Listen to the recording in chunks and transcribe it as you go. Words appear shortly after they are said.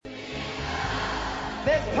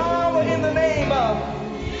There's power in the name of.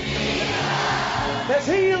 There's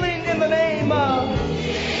healing in the name of.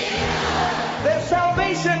 There's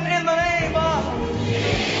salvation in the name of.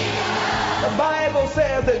 The Bible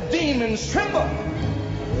says that demons tremble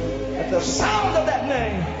at the sound of that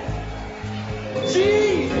name.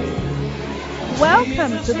 Jesus.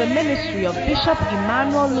 Welcome to the ministry of Bishop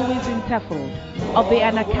Emmanuel Louis Intefel of the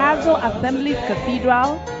Anagkazo Assemblies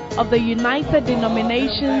Cathedral of the United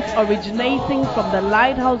Denominations, originating from the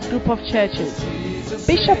Lighthouse Group of Churches.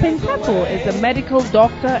 Bishop Intefel is a medical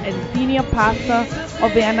doctor and senior pastor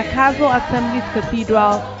of the Anagkazo Assemblies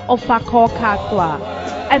Cathedral of Fakor Kaswa.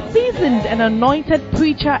 A seasoned and anointed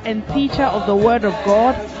preacher and teacher of the Word of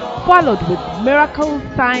God, followed with miracles,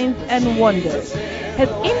 signs, and wonders. His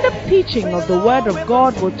in-depth teaching of the Word of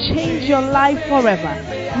God will change your life forever.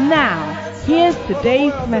 Now, here's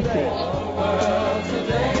today's message.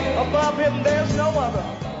 Above him, there's no other.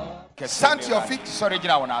 Stand to your feet.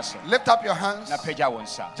 Lift up your hands.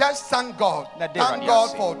 Just thank God. Thank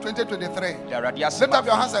God for 2023. Lift up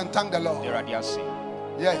your hands and thank the Lord.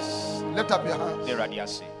 Yes. Lift up your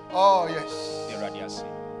hands. Oh, yes.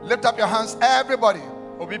 Lift up your hands, everybody.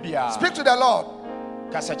 Speak to the Lord.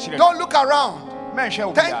 Don't look around.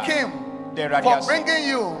 Thank Him for bringing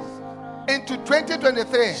you into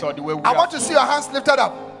 2023. I want to see your hands lifted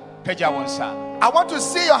up. I want to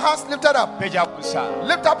see your hands lifted up.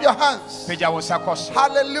 Lift up your hands.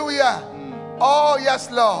 Hallelujah. Oh,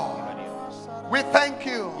 yes, Lord. We thank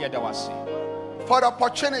you for the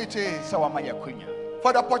opportunity, for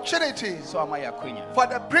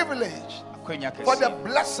the privilege, for the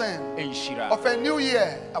blessing of a new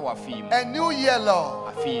year. A new year,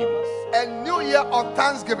 Lord. A new year of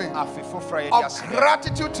thanksgiving, of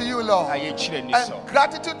gratitude to you, Lord, and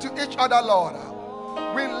gratitude to each other, Lord.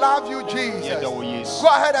 We love you, Jesus. Go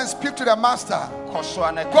ahead and speak to the Master. Go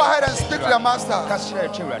ahead and speak to the Master.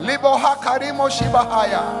 Libo hakarimo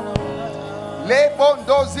shibahaya.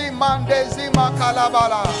 Lebondozi mandezi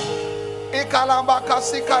makalabala. Ikalambaka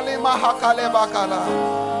sikalima hakalebakala.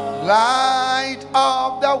 Light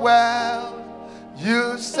of the world,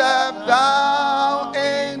 you step down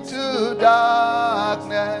into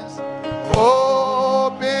darkness.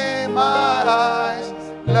 Open my eyes,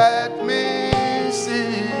 let me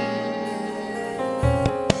see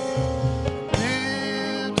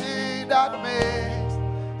beauty that makes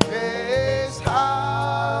this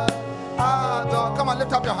heart adore. Come on,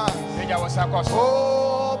 lift up your hands.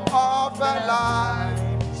 Hope of a life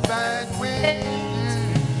spent with you.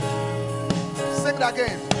 Sing it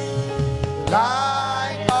again.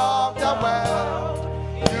 Light of the world,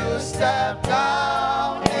 you step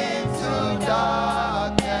down into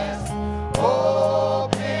darkness.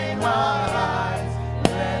 Open my eyes,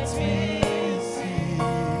 let me see.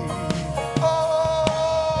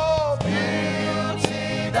 Oh,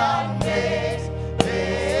 beauty that makes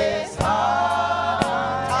this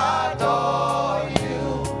heart adore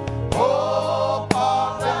you. Hope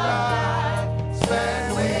of the life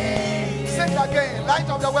spent with. Sing again. Light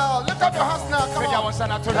of the world. Lift up your hands now. Come on.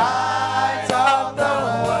 Light of the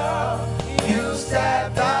world, you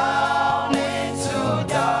step down into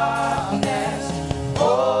darkness.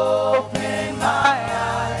 Open my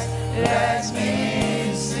eyes, let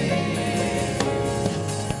me see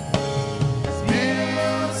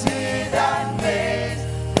beauty that makes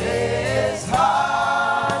this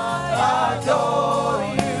heart adore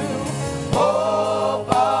you. Hope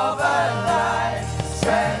of a life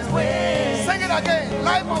spent with. Sing it again.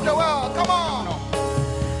 Light of the world. Come on.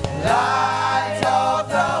 Light of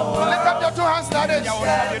the world. Lift up your two hands like this.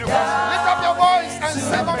 Lift up your voice and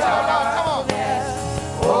sing unto the Lord. Come on.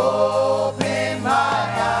 Open my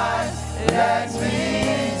eyes, let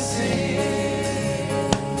me see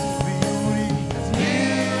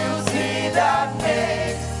beauty that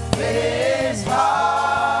makes this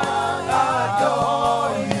heart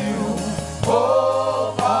adore you.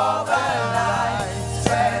 Hope of a life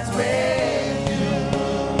spent with you.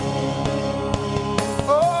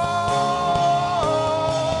 Oh,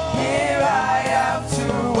 here I am to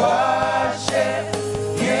worship.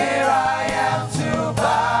 Here I am to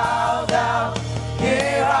bow down.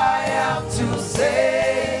 Here I am to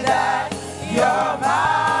say that you're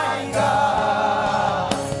my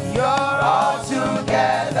God. You're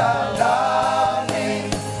altogether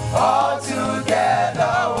lovely,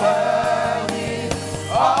 altogether worthy,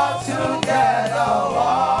 altogether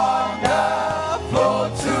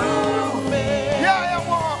wonderful to me. Here I am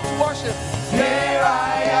to worship. Here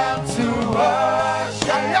I am to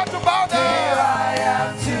worship. I'm here to bow down. Here I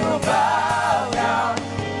am to bow down.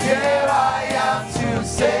 Here I am to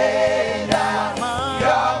say that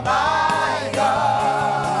you're my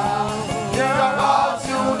God. You're all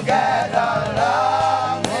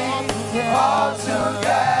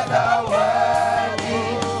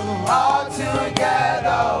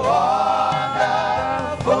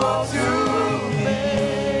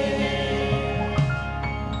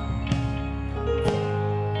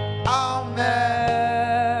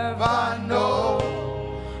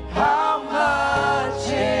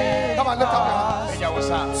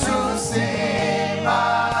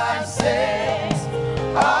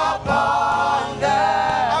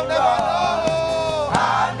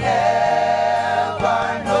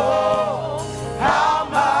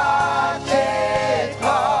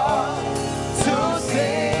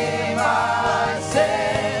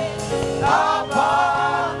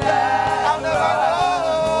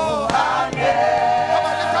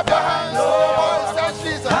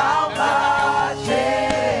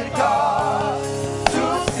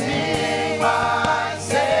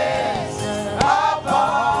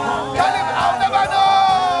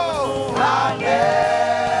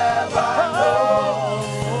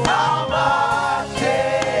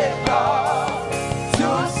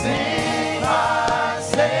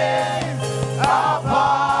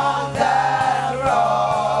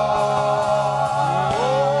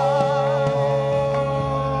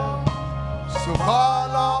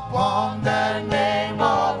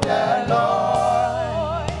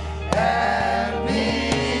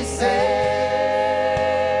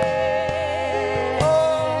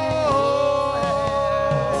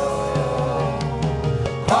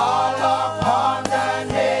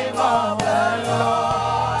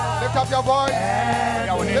your voice.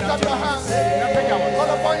 Lift up your hands. Call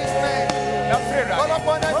upon his name. Call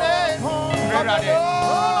upon the name of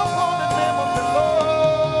the Lord.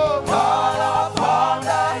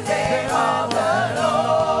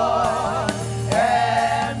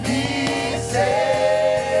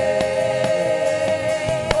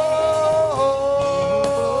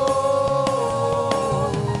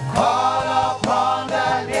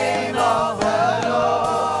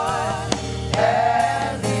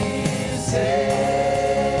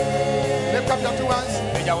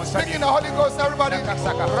 Speak in the Holy Ghost, everybody.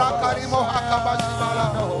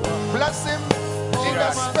 Bless him in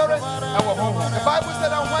the spirit. The Bible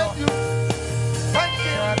said that when you thank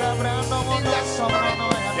him in the spirit,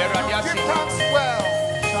 give thanks well.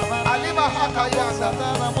 Alima Hakayanda.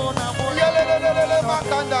 Yelelelele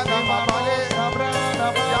makanda na mabale.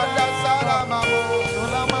 Yanda salama.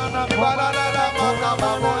 Ibalala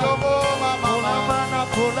makama lobo mama.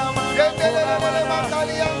 Yelelelele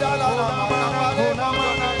makali yanda la mabale.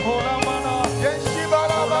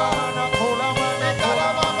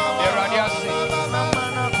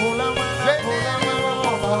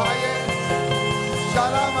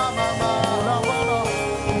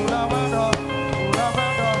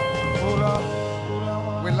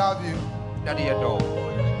 We love you. We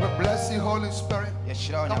bless you, Holy Spirit.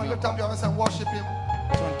 Come on, lift up your hands and worship him.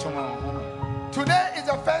 Today is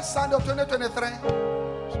the first Sunday of 2023.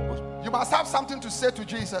 You must have something to say to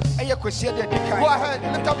Jesus. Go ahead,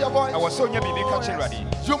 lift up your voice.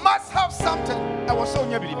 You must have something.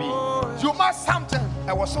 You must something.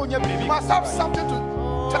 You must have something to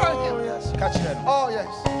tell him. Oh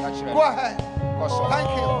yes. Go ahead. Thank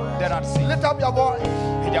him. Lift up your voice.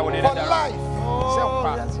 For life.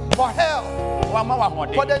 For health.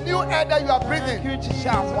 For the new air that you are breathing.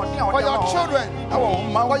 For your children.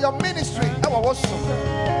 For your ministry.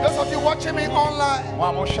 Those of you watching me online,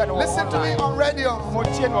 listen to me on radio.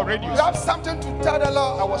 You have something to tell the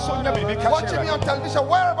Lord. Watching me on television,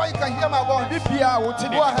 wherever you can hear my voice.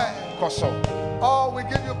 Go ahead. Oh, we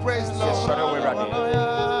give you praise, Lord.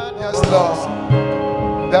 Yes, Lord.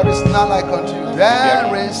 There is none like unto you.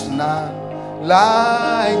 There is none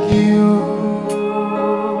like you.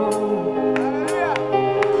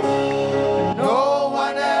 No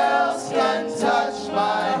one else can touch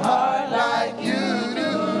my heart like you do.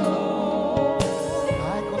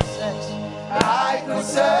 I could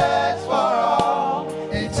search for all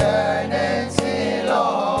eternity,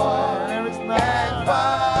 Lord, and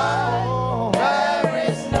find there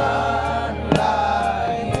is none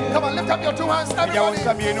like you. Come on, lift up your two hands, everybody.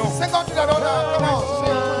 Sing on to the Lord. Come on.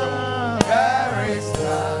 There is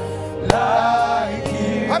none like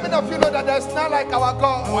you. How many of you know that there's none like our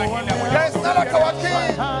God? There's none like our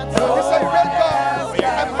King. He's a great God, a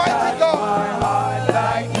mighty God.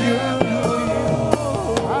 Like you.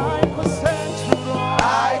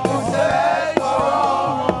 I could search for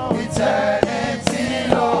all eternity,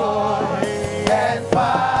 Lord, and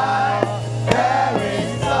find there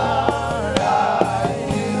is none like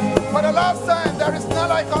you. For the last time, there is none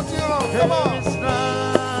like unto you. Come on.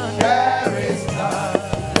 There is none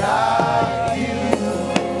like you.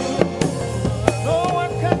 No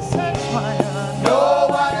one can search my heart. No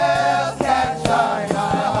one else can shine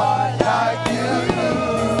my heart like you do.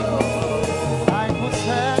 I could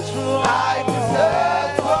search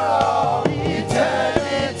for all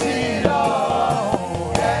eternity,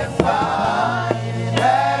 Lord, and find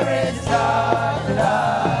there is none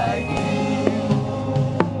like you.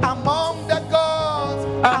 Among the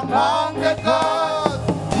gods,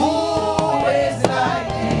 who is like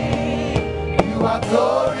thee? You are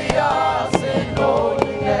glorious in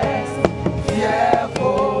holiness,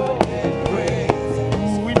 fearful in praise.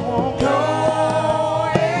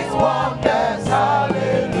 Doing wonders,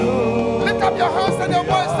 hallelujah. Lift up your hands and your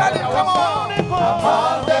voice, tell him, come on.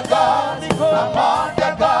 Among the gods,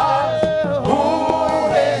 who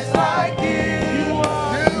is like thee?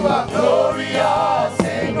 You are glorious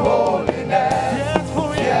in holiness,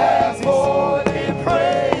 fearful in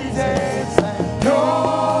praises,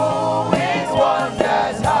 doing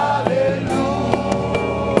wonders, hallelujah.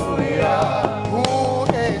 Who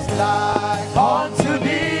is like unto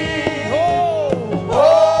thee? Oh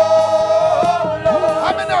Lord.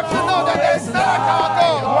 How many of you know that there is none like our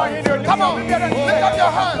God? Come on, lift up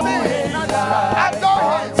your hands. Adore him.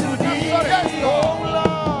 Yes, Lord.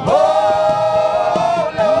 Oh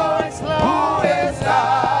Lord, who is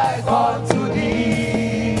like unto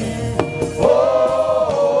thee?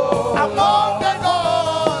 Oh, among the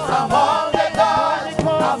gods,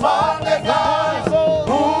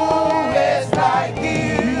 who is like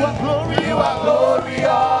you? You are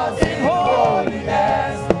glorious in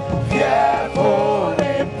holiness, fearful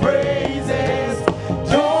in praise.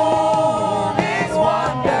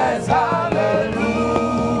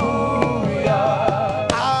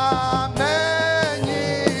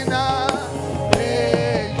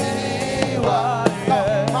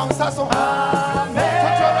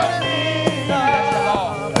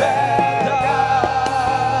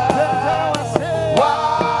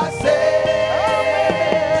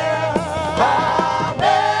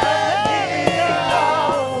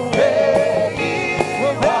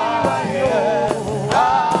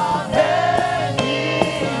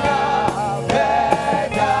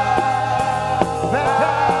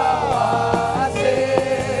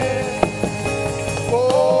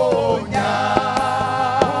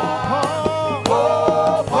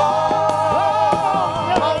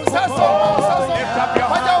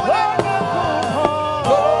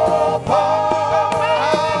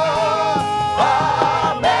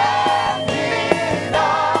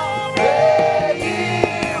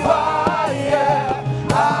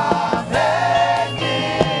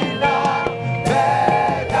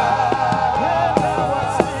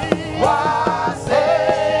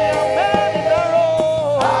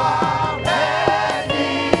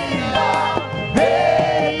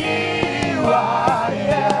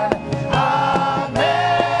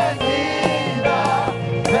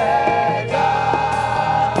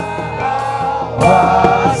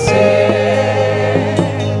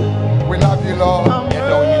 We love you, Lord.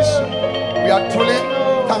 We are truly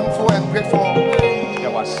thankful and grateful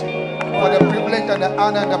for the privilege and the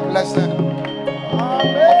honor and the blessing of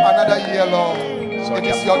another year, Lord. It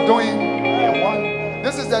is your doing.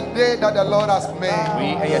 This is the day that the Lord has made.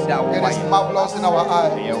 It is marvelous in our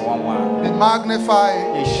eyes. Be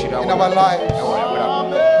magnified in our lives.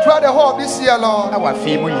 Throughout the whole of this year, Lord,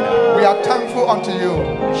 we are thankful unto you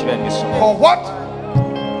for what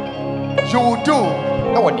you will do,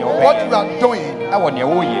 what you are doing,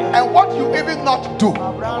 and what you even not do. We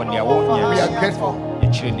are grateful.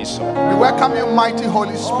 We welcome you, mighty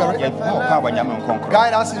Holy Spirit.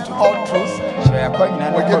 Guide us into all truth.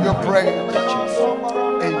 We give you praise.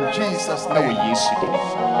 In Jesus' name.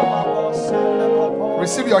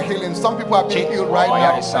 Receive your healing. Some people are being healed right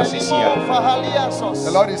now.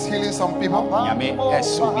 The Lord is healing some people.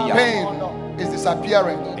 Pain is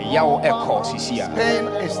disappearing. Pain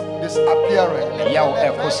is disappearing.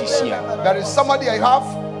 There is somebody you have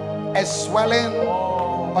a swelling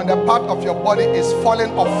on the part of your body is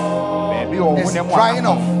falling off. It's drying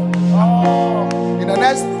off. In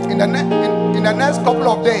the next couple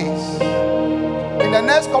of days. In the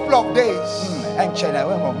next couple of days,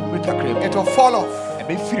 it will fall off.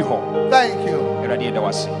 Thank you.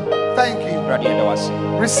 Thank you.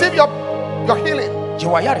 Receive your healing.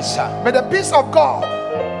 May the peace of God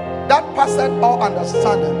that passeth all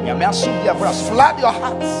understanding flood your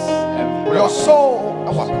hearts, your soul,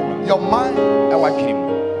 your mind.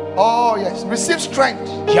 Oh yes. Receive strength.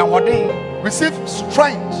 Receive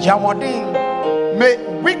strength. May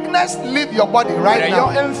weakness leave your body right now.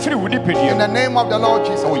 In the name of the Lord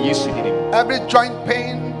Jesus. Every joint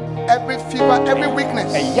pain, every fever, every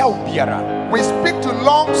weakness. We speak to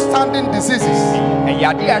long-standing diseases,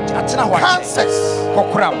 cancers,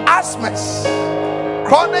 asthmas,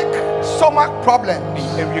 chronic stomach problems.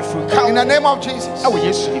 In the name of Jesus,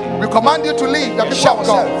 we command you to leave the people of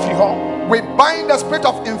God. We bind the spirit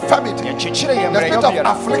of infirmity, the spirit of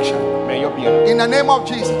affliction. In the name of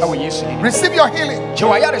Jesus, receive your healing.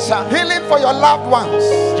 Healing for your loved ones.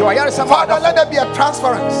 Father, let there be a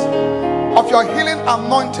transference of your healing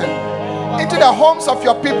anointing into the homes of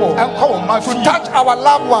your people to touch our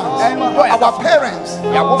loved ones, our parents,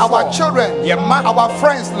 our children, our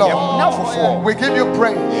friends, Lord. We give you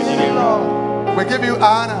praise. We give you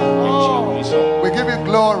honor. We give you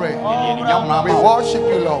glory. We worship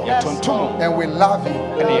you, Lord. And we love you.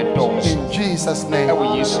 In Jesus' name.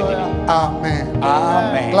 Amen.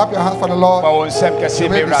 Amen. Clap your hands for the Lord. You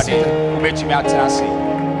may be seated.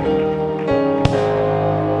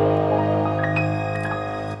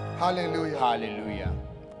 Hallelujah. Hallelujah.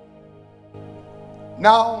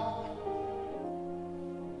 Now,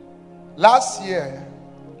 last year,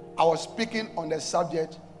 I was speaking on the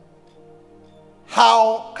subject,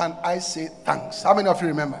 how can I say thanks? How many of you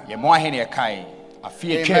remember?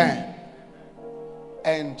 Amen.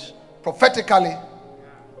 And prophetically,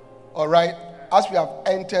 all right, as we have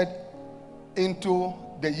entered into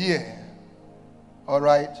the year, all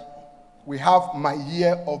right, we have my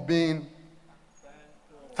year of being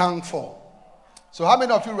thankful. So how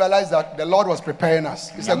many of you realize that the Lord was preparing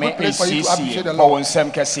us? It's a good place for you to appreciate the Lord.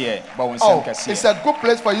 Oh, it's a good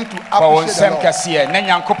place for you to appreciate the Lord.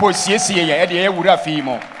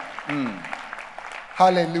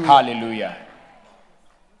 Hallelujah. Hallelujah.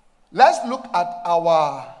 Let's look at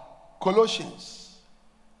our Colossians,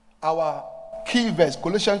 our key verse,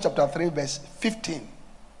 Colossians chapter 3, verse 15.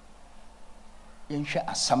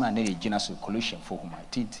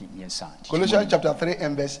 Colossians chapter 3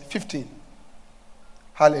 and verse 15.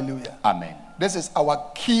 Hallelujah. Amen. This is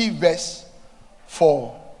our key verse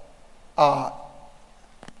for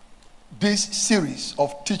this series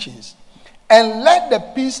of teachings. And let the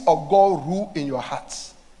peace of God rule in your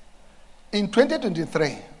hearts. In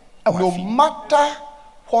 2023, no matter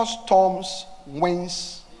what storms,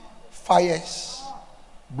 winds, fires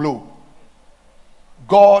blow,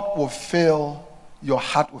 God will fill your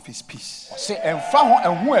heart with his peace.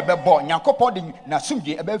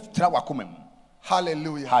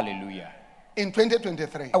 Hallelujah. Hallelujah. In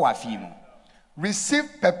 2023, receive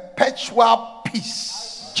perpetual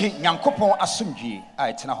peace in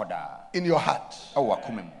your heart.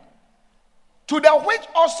 To the which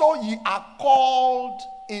also ye are called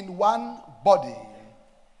in one body,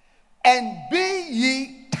 and be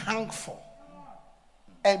ye thankful.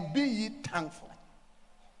 And be ye thankful.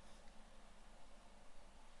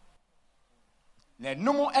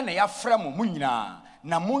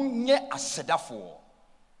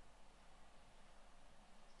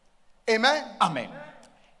 Amen. Amen.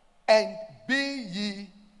 And be ye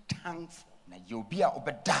thankful.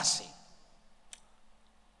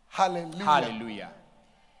 Hallelujah. Hallelujah.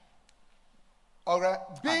 All right.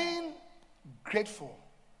 Being grateful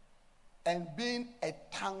and being a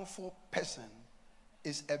thankful person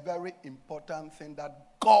is a very important thing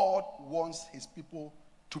that God wants his people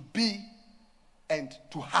to be and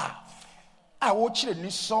to have.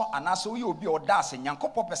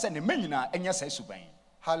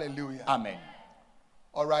 Hallelujah. Amen.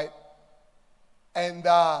 All right. And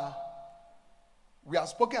we have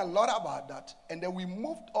spoken a lot about that. And then we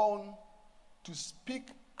moved on to speak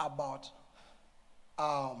about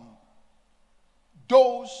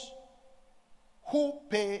those who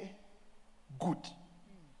pay good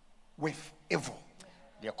with evil.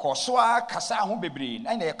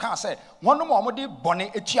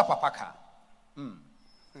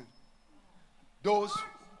 Those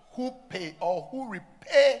who pay or who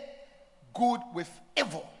repay good with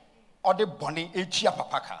evil. And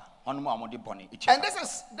this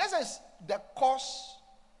is the cause.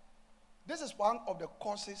 This is one of the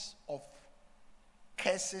causes of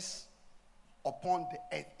curses upon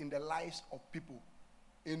the earth in the lives of people.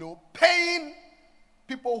 You know, paying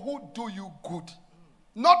people who do you good,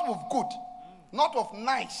 not with good, not with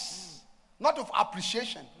nice, not with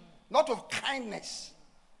appreciation, not with kindness,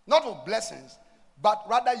 not with blessings, but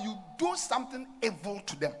rather you do something evil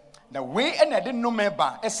to them. Now we and I didn't know me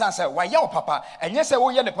ba. Esan say why your papa and yes I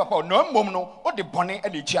will the papa no mom no or the bonnet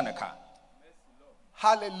and the chianaka.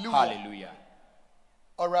 Hallelujah. Hallelujah.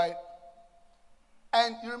 All right.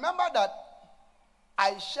 And you remember that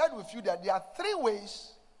I shared with you that there are 3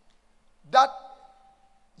 ways that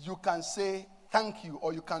you can say thank you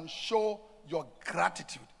or you can show your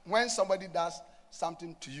gratitude when somebody does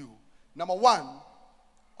something to you. Number 1,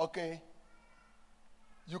 okay,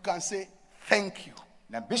 you can say thank you.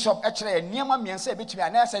 Now Bishop actually niema miense betimi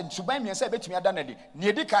ana say suban miense betimi adanadi.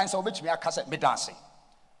 Niedi kan say obetimi akase medase.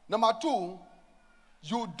 Number 2,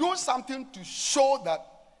 you do something to show that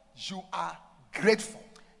you are grateful.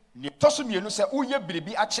 Ni toso mienu say uye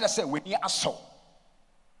biribi akire say weni aso.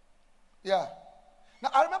 Yeah. Now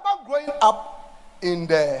I remember growing up in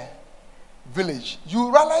the village.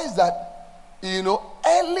 You realize that, you know,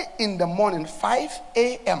 early in the morning, 5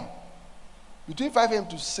 a.m., between 5 a.m.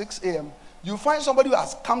 to 6 a.m., you find somebody who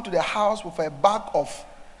has come to the house with a bag of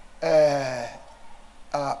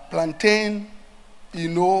plantain, you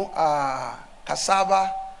know,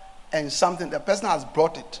 cassava, and something. The person has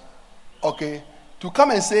brought it, okay, to come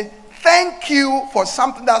and say thank you for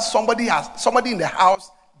something that somebody in the house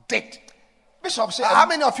did. Bishop say, how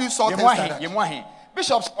many of you saw things like that?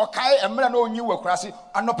 Bishops okay emra no nyi wekurase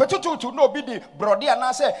anopetututu no bi di brode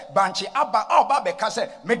ana say banchi aba be ka say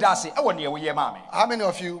medase e won ye we ma me. How many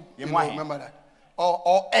of you remember that?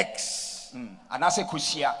 Or X ana say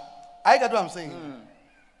kusia. I get what I'm saying.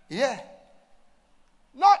 Yeah.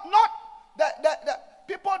 Not that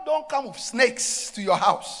people don't come with snakes to your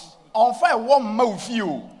house. On fire one mouth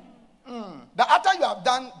you. That after you have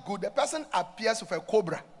done good, the person appears with a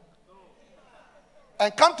cobra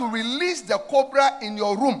and come to release the cobra in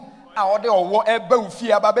your room. Do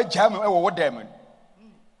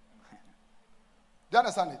you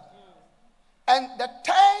understand it? And the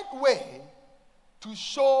 3rd way to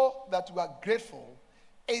show that you are grateful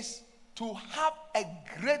is to have a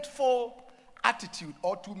grateful attitude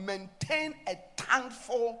or to maintain a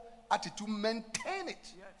thankful attitude. Maintain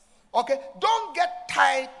it. Yes. Okay? Don't get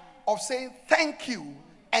tired of saying thank you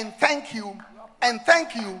and thank you and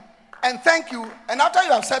thank you and thank you, and after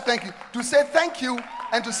you have said thank you, to say thank you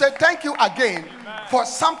and to say thank you again. Amen. For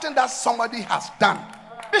something that somebody has done.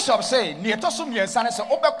 Bishop say, "Nietosu miensane se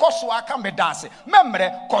obe koso aka medase,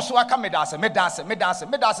 memre koso aka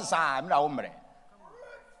medase sa mra omre."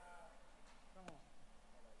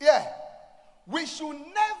 Yeah, we should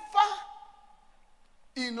never,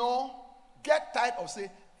 get tired of saying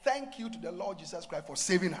thank you to the Lord Jesus Christ for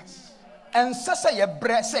saving us. And say ye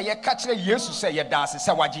bre say ye kachre yesu say ye dance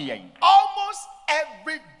say waji yen. Almost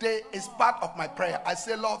every day is part of my prayer. I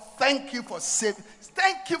say, Lord, thank you for saving.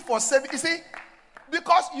 Thank you for saving. You see,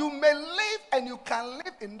 because you may live and you can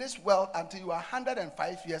live in this world until you are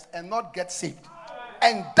 105 years and not get saved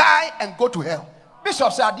and die and go to hell.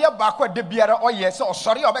 Bishop say adia baako de biara oyɛ sɛ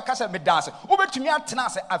ɔsɔre a ɔbɛka sɛ medase wobɛtumi atena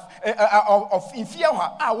ase of infia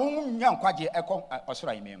hɔ a wɔn nya nkwagye ɛkɔ ɔsɔre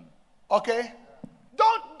ayemem. Okay,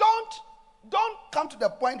 don't come to the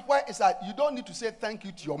point where it's like you don't need to say thank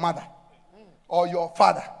you to your mother or your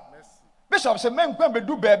father. Bishop say men kwan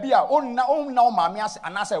bedu baabi a onna o maame ase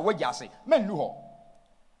anase wagya ase men nu hɔ.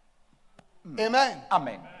 Amen.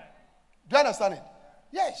 Amen. Do you understand it?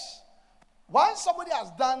 Yes. Once somebody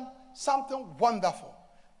has done something wonderful,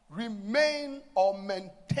 remain or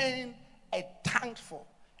maintain a thankful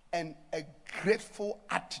and a grateful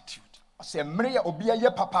attitude. How many of you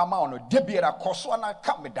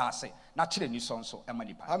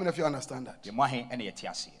understand that?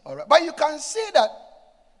 All right. But you can see that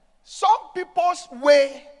some people's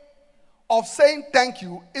way of saying thank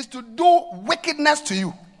you is to do wickedness to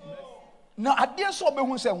you. Now, I didn't so be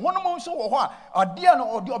who said one month so what? Or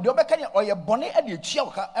your bonnet and your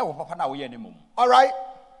child. All right.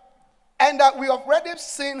 And that we have already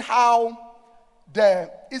seen how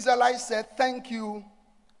the Israelites said thank you,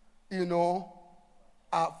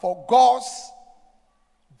 for God's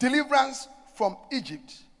deliverance from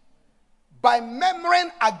Egypt by murmuring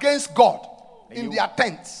against God in their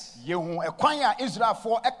tents. We saw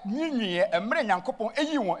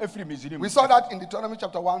that in Deuteronomy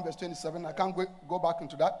chapter 1 verse 27. I can't go back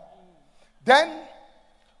into that. Then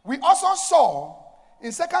we also saw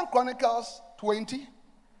in 2 Chronicles 20,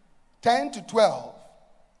 10 to 12,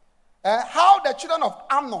 how the children of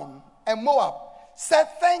Ammon and Moab said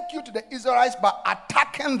thank you to the Israelites by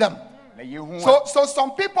attacking them. So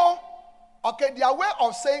some people, their way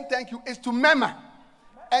of saying thank you is to murmur.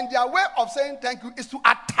 And their way of saying thank you is to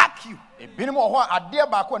attack you. And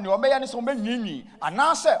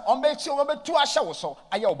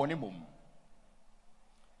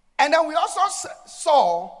then we also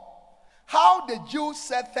saw how the Jews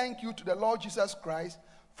said thank you to the Lord Jesus Christ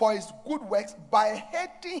for his good works by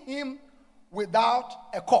hating him without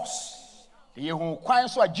a cause. Yeah.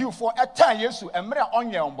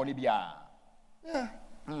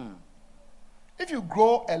 If you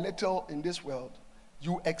grow a little in this world,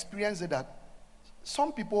 you experience it that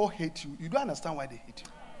some people hate you. You don't understand why they hate you.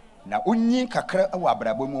 No,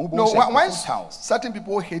 once certain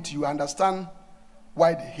people hate you, understand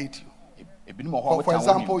why they hate you. For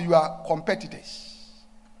example, you are competitors.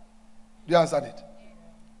 Do you understand it?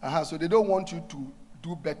 So they don't want you to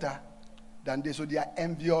do better than they. So they are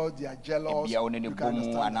envious, they are jealous. You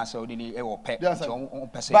can understand.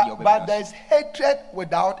 But there is hatred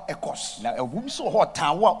without a cause.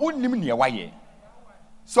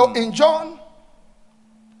 So in John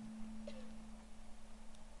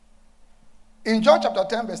chapter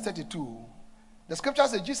 10 verse 32, the scripture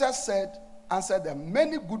says, Jesus answered them,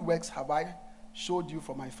 many good works have I showed you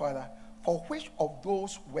from my Father. For which of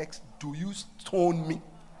those works do you stone me?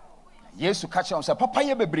 Yes, to catch on, Papa,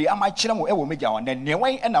 you be am I chilling with me down, then near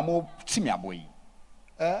way and I'm more timmy boy.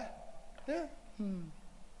 Do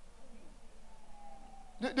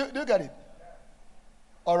you get it?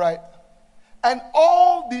 All right. And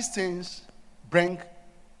all these things bring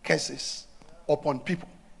curses upon people.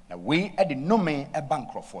 Now we at the no man a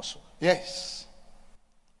bankrupt for so. Yes.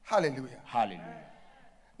 Hallelujah. Hallelujah.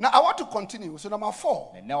 Now I want to continue. So number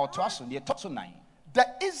 4. And now to us on the top of 9. The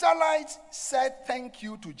Israelites said thank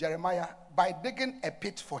you to Jeremiah by digging a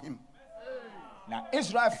pit for him. Now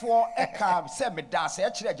Israel for a car said me da say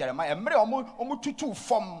Jeremiah and omu tutu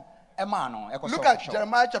from a man. Look at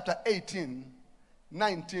Jeremiah chapter 18,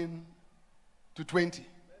 19 to 20.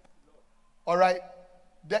 All right.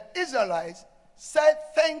 The Israelites said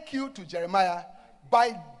thank you to Jeremiah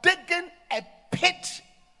by digging a pit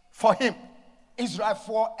for him. Israel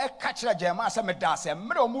for a catcher Jeremiah said me da say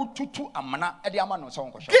me omu tutu amana e de amano so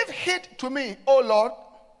nko. Give heed to me, O Lord.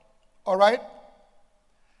 All right.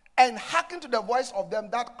 And hearken to the voice of them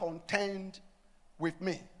that contend with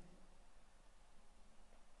me.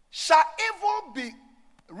 Shall evil be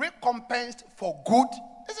recompensed for good?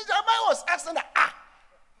 This is Jeremiah was asking that.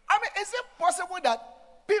 Is it possible that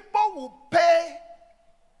people will pay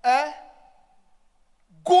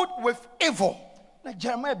good with evil? Now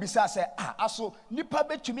Jeremiah bisa say, aso nipa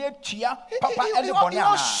betumi atua papa He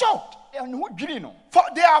was shocked. For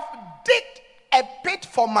they have digged a pit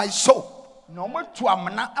for my soul. Now watch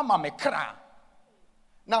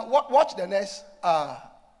the next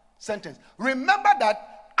sentence. Remember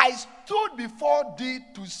that I stood before thee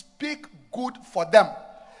to speak good for them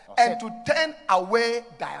and to turn away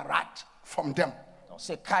thy wrath from them.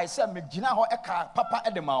 Jeremiah said,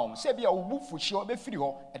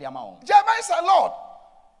 Lord,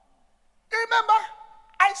 remember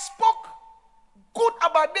I spoke good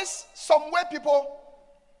about this somewhere people,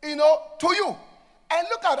 to you. And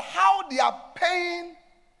look at how they are paying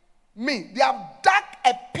me. They have dug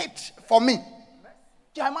a pit for me.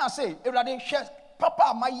 Jeremiah said,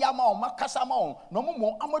 Papa, my yama, my casama, no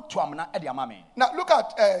more. Now look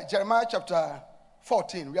at Jeremiah chapter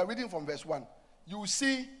 14. We are reading from verse 1. You will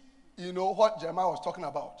see, what Jeremiah was talking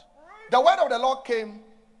about. The word of the Lord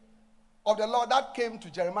that came to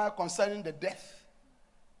Jeremiah concerning the death.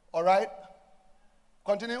 All right?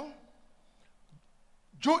 Continue.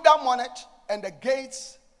 Judah mourned, and the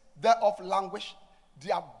gates thereof languish.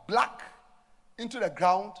 They are black, into the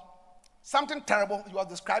ground. Something terrible. He was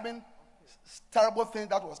describing terrible things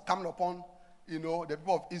that was coming upon, the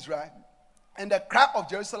people of Israel. And the cry of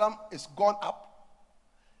Jerusalem is gone up.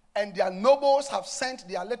 And their nobles have sent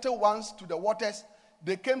their little ones to the waters.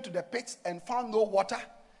 They came to the pits and found no water.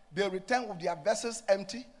 They returned with their vessels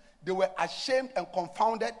empty. They were ashamed and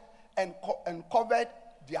confounded and covered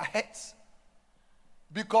their heads,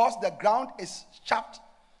 because the ground is chapped,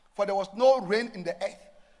 for there was no rain in the earth.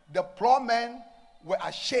 The plowmen were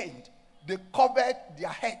ashamed. They covered their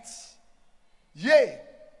heads. Yea,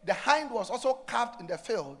 the hind was also calved in the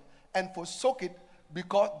field and forsook it,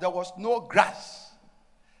 because there was no grass.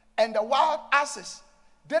 And the wild asses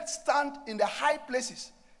did stand in the high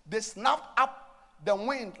places. They snapped up the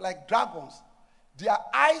wind like dragons. Their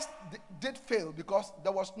eyes did fail, because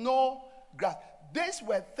there was no grass. These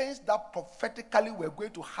were things that prophetically were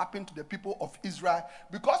going to happen to the people of Israel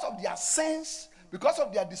because of their sins, because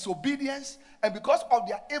of their disobedience, and because of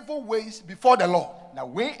their evil ways before the Lord. Now,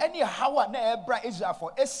 we anyhow na ebra Israel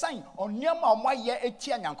for a sign on nyama omaye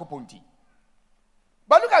etia nyankopon ti.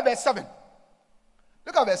 But look at verse 7.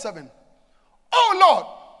 Look at verse 7. Oh Lord,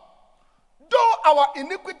 though our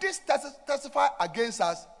iniquities testify against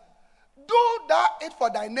us, do thou it for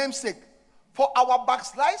thy name's sake. For our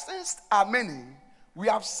backslidings are many. We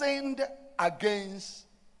have sinned against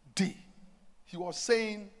thee. He was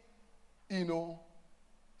saying,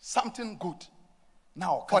 something good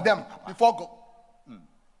now for them before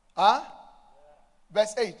God.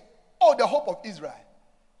 Verse 8. Oh, the hope of Israel,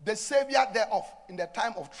 the Savior thereof in the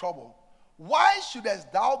time of trouble. Why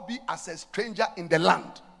shouldest thou be as a stranger in the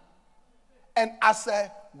land, and as a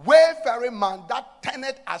wayfaring man that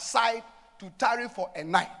turneth aside to tarry for a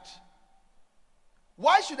night?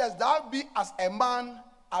 Why shouldest thou be as a man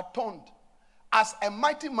atoned, as a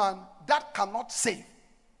mighty man that cannot save? Do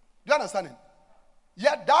you understand it?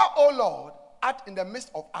 Yet thou, O Lord, art in the midst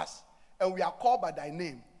of us, and we are called by thy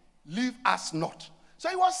name. Leave us not. So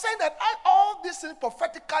he was saying that all these things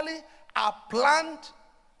prophetically are planned,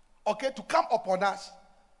 to come upon us.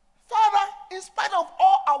 Father, in spite of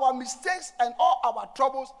all our mistakes and all our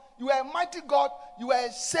troubles, you are a mighty God, you are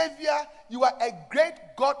a Savior, you are a great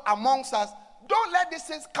God amongst us. Don't let these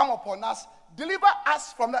things come upon us. Deliver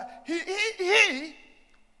us from that. This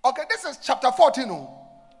is chapter 14.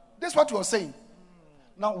 This is what he was saying.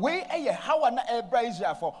 Now, we how na ebra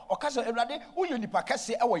Israel for okaso erade uyo nipa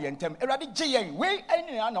kase ewo yentem erade giyen we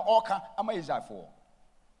any na oka ama Israel for.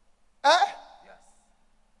 Yes.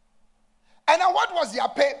 And then what was their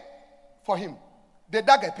pay for him? They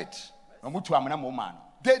dug a pit.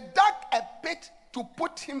 They dug a pit to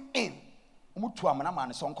put him in.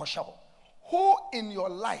 Who in your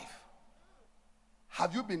life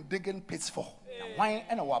have you been digging pits for?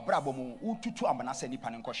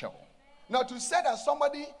 Now, to say that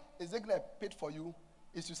somebody is digging a pit for you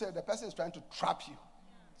is to say the person is trying to trap you.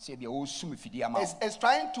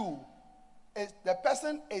 The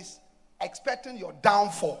person is expecting your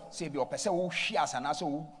downfall. There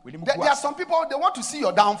are some people, they want to see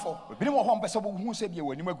your downfall. They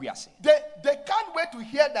can't wait to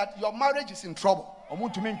hear that your marriage is in trouble. They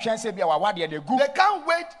can't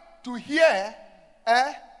wait to hear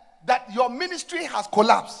that your ministry has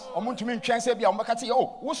collapsed. They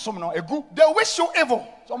wish you evil.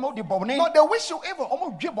 No, they wish you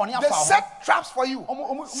evil. They set traps for you,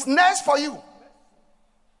 snares for you.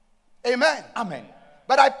 Amen. Amen.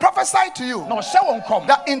 But I prophesy to you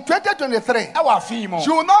that in 2023,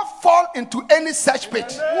 you will not fall into any such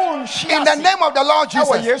pit. In the name of the Lord Jesus,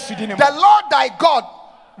 the Lord thy God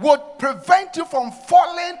would prevent you from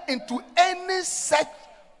falling into any such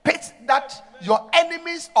pit that your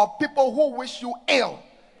enemies or people who wish you ill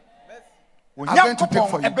are going to dig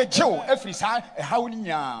for you.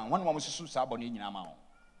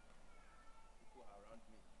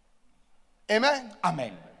 Amen.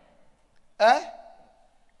 Amen.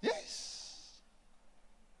 Yes.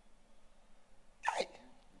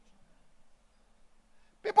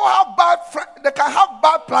 People have they can have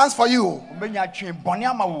bad plans for you.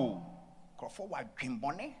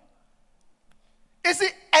 Is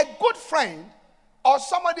it a good friend or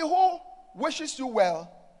somebody who wishes you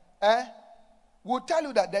well will tell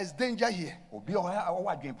you that there's danger here?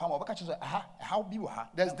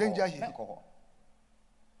 There's danger here.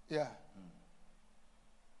 Yeah.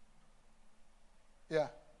 Yeah.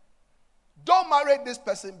 Don't marry this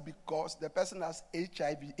person because the person has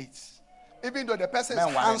HIV/AIDS. Even though the person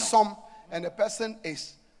is handsome and the person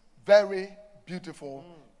is very beautiful,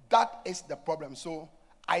 that is the problem. So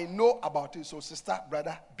I know about it. So sister,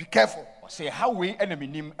 brother, be careful. Say how we enemy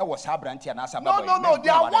him. No. They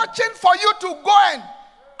are watching for you to go and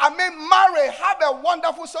marry, have a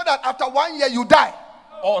wonderful, so that after 1 year you die.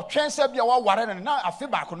 Or transfer be a warren and now I feel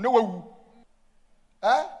back on no.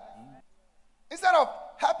 Instead of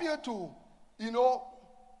helping you to,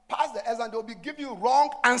 pass the exam, they'll be giving you wrong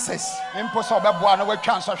answers. Impossible, no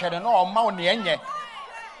chance of shedding no money.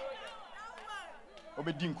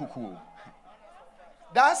 Obedin cuckoo.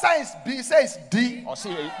 The answer is B, says D. Or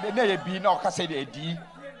say, they be no, can say the D.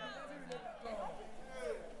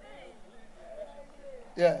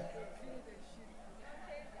 Yeah.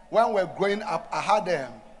 When we're growing up, I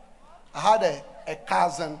had a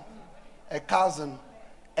cousin,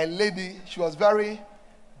 a lady. She was very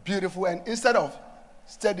beautiful, and instead of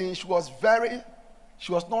studying, she was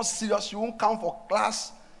not serious. She won't come for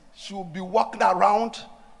class. She would be walking around,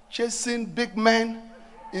 chasing big men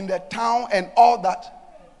in the town and all that.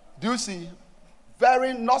 Do you see?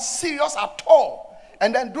 Very not serious at all.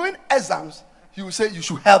 And then during exams, he will say, "You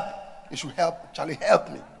should help. You should help. Charlie, help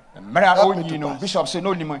me." Bishop said,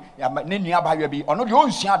 "No,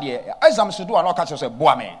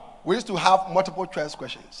 we used to have multiple choice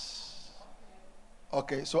questions.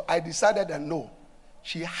 Okay, so I decided that no,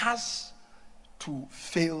 she has to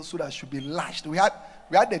fail so that she'll be lashed. We had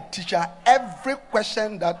the teacher, every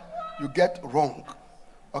question that you get wrong.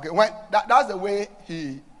 Okay, when that's the way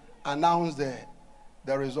he announced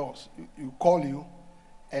the results. You call you,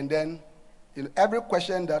 and then every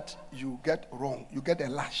question that you get wrong, you get a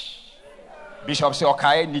lash. Bishop said,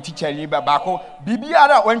 "Okay, ni teacher ni babako.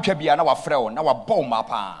 Bibiara wentwe bia na wafrɛ na wabɔ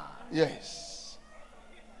mapa." Yes.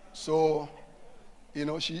 So,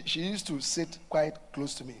 she used to sit quite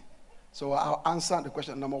close to me. So I'll answer the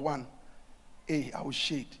question. Number 1, A, I will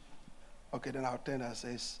shade. Okay, then I'll turn and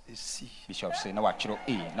say it's C. Bishop said, "No, wachiro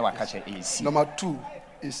A, no watch A C." Number 2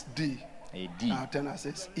 is D. A D. I'll turn and say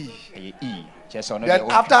it's E. A E. Then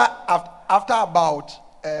after about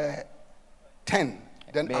 10,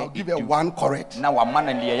 then I'll give her 1 correct. Now a man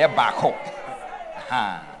and the back home.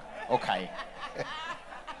 Okay.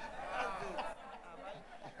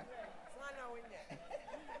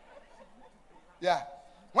 Yeah.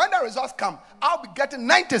 When the results come, I'll be getting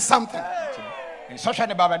 90 something. In such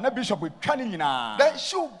a Baba, Bishop with training now. Then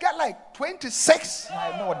she'll get like 26.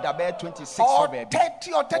 I know what the 26 or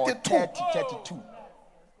 30 or 32. Or 32.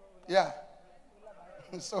 Yeah.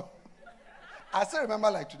 So I still remember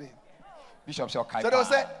like today. Bishop said, "Okay." So they'll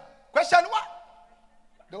say, "Question what?"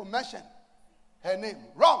 They'll mention her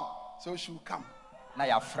name. Wrong. So she'll come. Now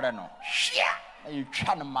your friend. Yeah. You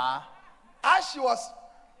trying ma. As she was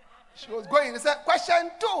going, they said,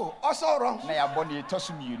 "Question 2, also wrong." Now your body toss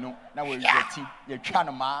me, Now we're getting you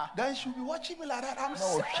trying ma. Then she'll be watching me like that. I'm no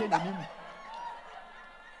saying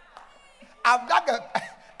I've dug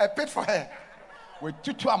a pit for her. With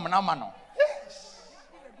tutu amanamano. Yes.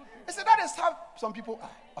 He said that is how some people are.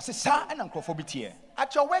 I said, "Sir, and Uncle Fobitia."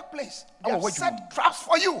 At your workplace, they have set traps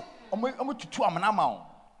for you.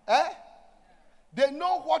 They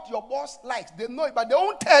know what your boss likes. They know it, but they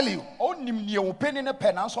won't tell you.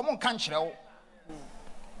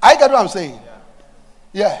 I get what I'm saying.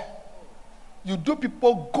 Yeah. You do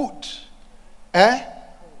people good.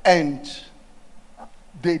 And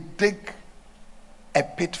they dig a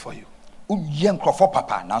pit for you. Yeah.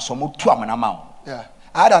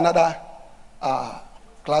 I had another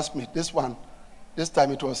classmate. This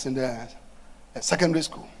time it was in the secondary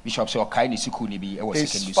school. Bishop said,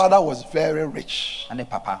 his father was very rich. Very,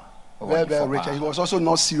 very rich. And he was also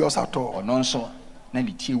not serious at all.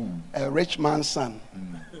 A rich man's son.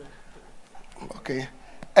 Okay.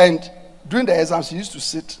 And during the exams, he used to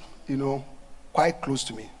sit, quite close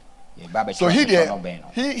to me. So he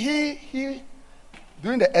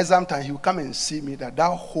during the exam time, he would come and see me that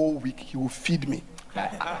whole week he will feed me.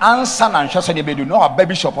 Answer and just say no a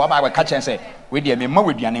baby shop or I catch and say with the memo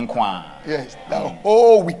with the yes, the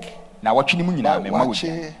whole week. Now watching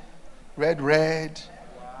red,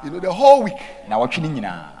 the whole week. Now watching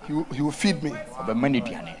he will feed me. The money.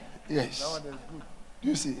 Yes. Do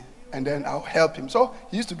you see? And then I'll help him. So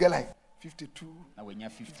he used to get like 52, now when you're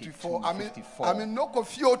 54. I mean no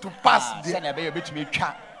confuse to pass there.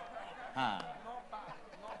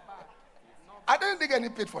 I don't think any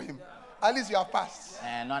pit for him. At least you have passed.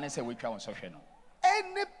 And I say we try on social.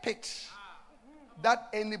 Any pit that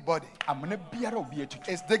anybody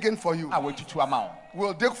is digging for you,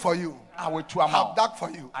 will dig for you, have dug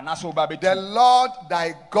for you. The Lord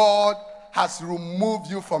thy God has removed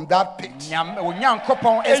you from that pit.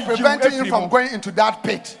 It's preventing you from going into that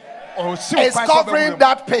pit. It's covering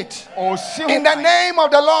that pit. In the name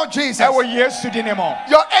of the Lord Jesus.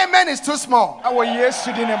 Your amen is too small.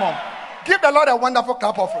 Give the Lord a wonderful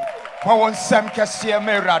clap offering.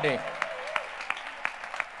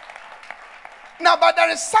 Now, but there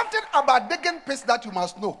is something about digging pits that you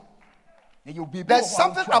must know. There's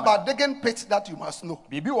something about digging pits that you must know.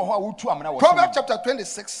 Proverbs chapter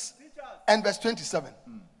 26 and verse 27.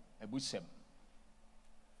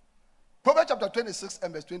 Proverbs chapter 26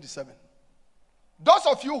 and verse 27. Those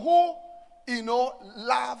of you who,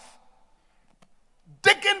 love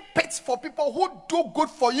digging pits for people who do good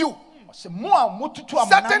for you,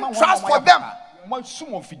 setting traps for them,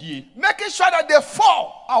 making sure that they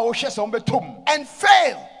fall and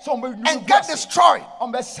fail and get destroyed.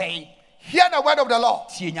 Hear the word of the Lord.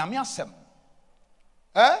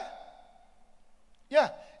 Yeah.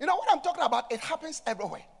 You know what I'm talking about? It happens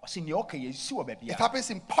everywhere. It happens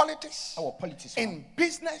in politics, in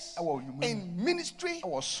business, in ministry,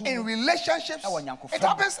 in relationships. It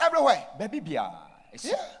happens everywhere.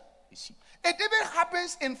 Yeah. It even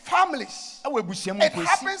happens in families. It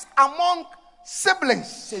happens among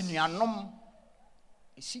siblings.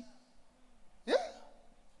 Yeah.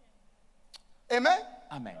 Amen.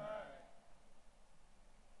 Amen.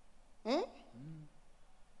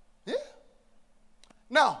 Yeah.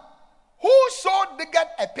 Now, whoso diggeth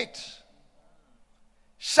a pit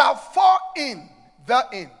shall fall in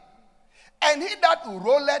therein, and he that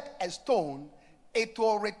rolleth a stone, it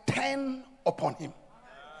will return upon him.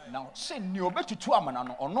 Now, say ni obetutu amana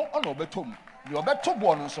no ono obetom ni obeto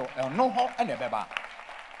bo no so eno ho ene beba.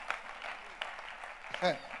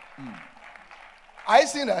 I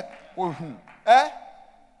seen that.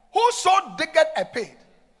 Whoso diggeth a pit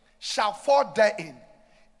shall fall therein,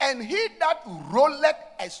 and he that rolleth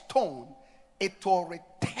a stone, it will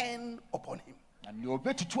return upon him. And you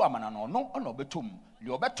obetutu amana no ono obetom ni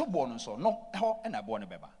obeto bo no so no ho ene bo ne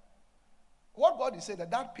beba. What God is saying,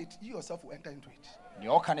 that pit, you yourself will enter into it.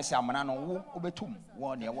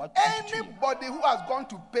 Anybody who has gone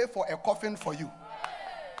to pay for a coffin for you,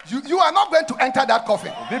 you are not going to enter that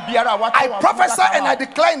coffin. I prophesy and I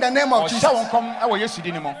declare in the name of Jesus.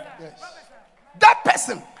 Yes. That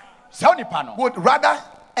person would rather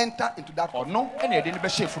enter into that coffin.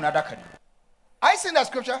 I see in the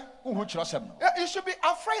scripture. You should be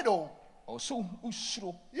afraid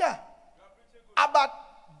about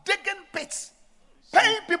digging pits,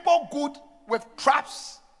 paying people good with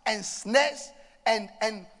traps and snares and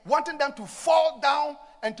wanting them to fall down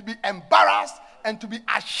and to be embarrassed and to be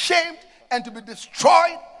ashamed and to be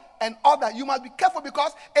destroyed and all that. You must be careful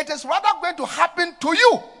because it is rather going to happen to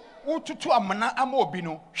you.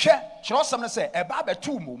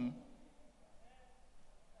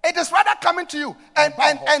 It is rather coming to you. And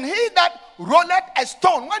he that rolleth a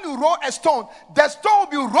stone, when you roll a stone, the stone will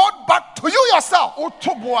be rolled back to you yourself. It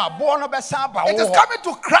is coming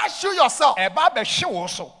to crush you yourself.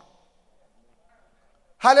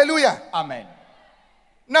 Hallelujah. Amen.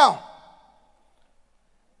 Now,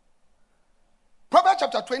 Proverbs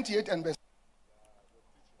chapter 28 and verse.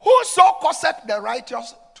 Whoso causeth the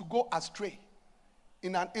righteous to go astray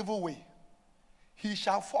in an evil way, he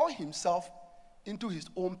shall fall himself into his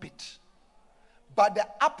own pit, but the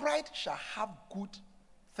upright shall have good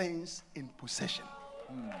things in possession.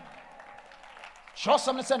 Is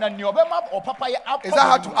that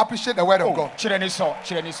how to appreciate the word of God?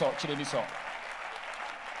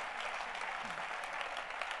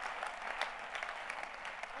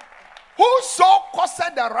 Whoso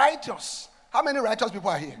causeth the righteous. How many righteous people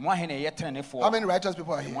are here? How many righteous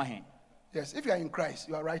people are here? Yes, if you are in Christ,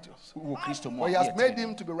 you are righteous. For he has made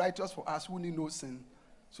him to be righteous for us who need no sin,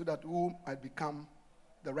 so that we might become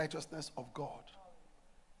the righteousness of God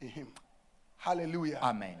in him. Hallelujah.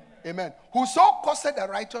 Amen. Amen. Whoso causeth the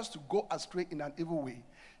righteous to go astray in an evil way,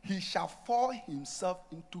 he shall fall himself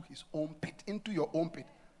into his own pit, into your own pit.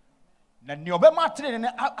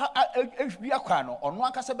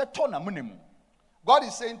 God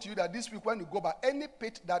is saying to you that this week when you go by any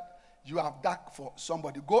pit that you have dug for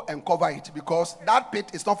somebody, go and cover it, because that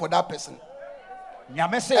pit is not for that person.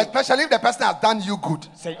 Especially if the person has done you good.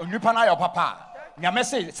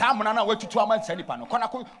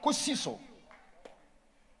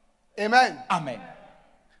 Amen. Amen.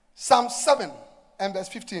 Psalm 7 and verse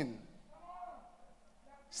 15.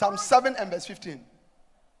 Psalm 7 and verse 15.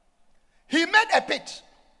 He made a pit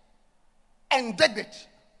and digged it,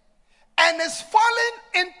 and is falling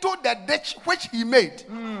into the ditch which he made.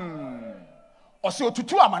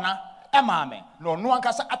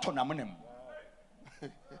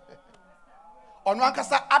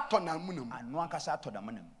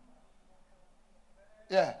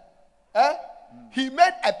 Yeah. He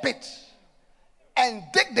made a pit and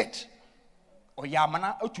digged it.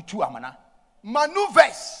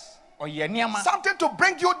 Maneuvers. Something to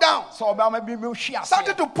bring you down.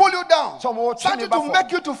 Something to pull you down. Something to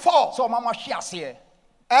make you to fall.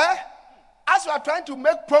 as you are trying to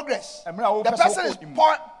make progress, the person is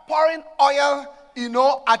pouring oil,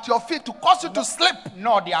 at your feet to cause you to slip.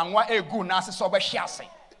 No,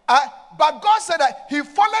 but God said that He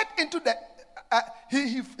followed into the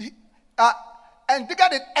and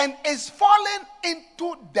digged it and is falling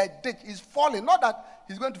into the ditch. He's falling, not that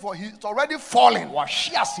he's going to fall. He's already falling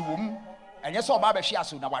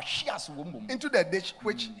into the ditch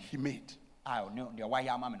which He made. Amen.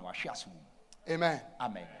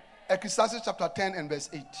 Amen. Ecclesiastes chapter 10 and verse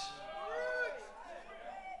 8.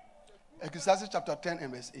 Ecclesiastes chapter 10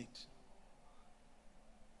 and verse 8.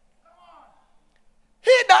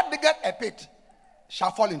 He that diggeth a pit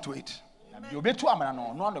shall fall into it.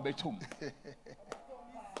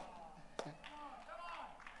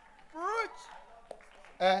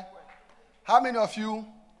 How many of you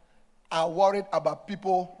are worried about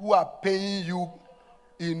people who are paying you,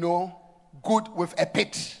 good with a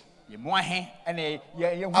pit?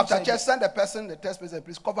 After church, send the person, the test person,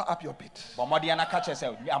 please cover up your pit. For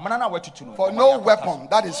no weapon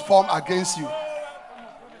that is formed against you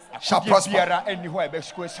shall prosper.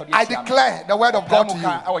 I declare the word of God to you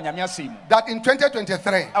that in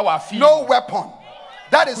 2023, no weapon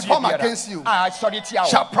that is formed against you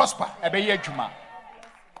shall prosper.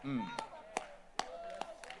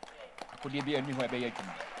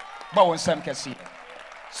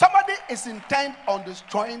 Somebody is intent on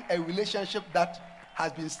destroying a relationship that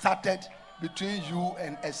has been started between you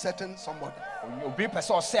and a certain somebody.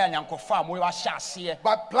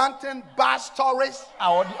 By planting bad stories,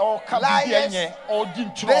 liars.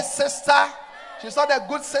 This sister, she's not a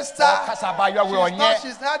good sister.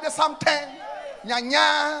 She's not something.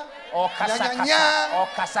 Nyanya. Stop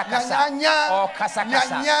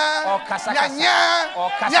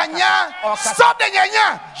the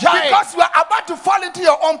nyanya, because you are about to fall into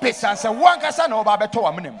your own pit. Careful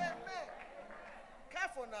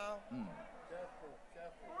now.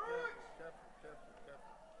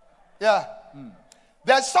 Yeah.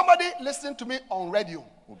 There's somebody listening to me on radio.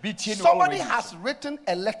 Somebody has written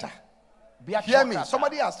a letter. Hear me.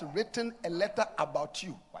 Somebody has written a letter about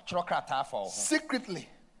you secretly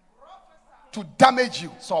to damage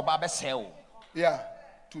you. Yeah.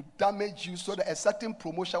 To damage you so that a certain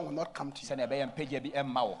promotion will not come to you.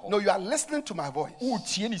 No, you are listening to my voice.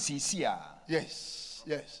 Yes.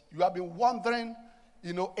 Yes. You have been wondering,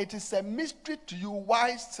 it is a mystery to you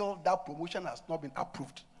why still that promotion has not been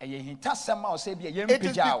approved. It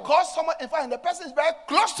is because someone, in fact, the person is very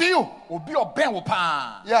close to you.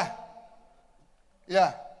 Yeah.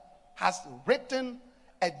 Yeah. Has written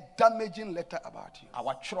a damaging letter about you.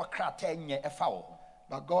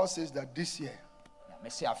 But God says that this year,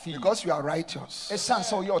 because you are righteous,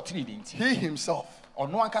 He Himself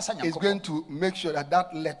is going to make sure that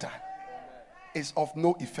that letter is of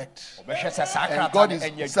no effect. And God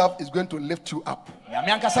Himself is going to lift you up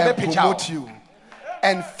and promote you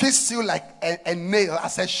and fix you like a nail,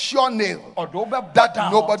 as a sure nail that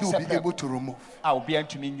nobody will be able to remove.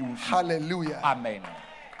 Hallelujah. Amen.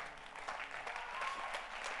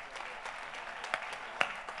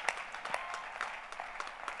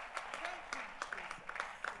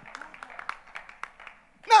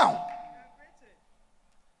 Now,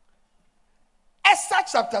 Esther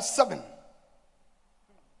chapter 7.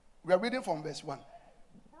 We are reading from verse 1.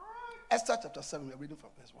 Esther chapter 7, we are reading from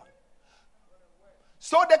verse 1.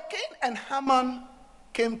 So the king and Haman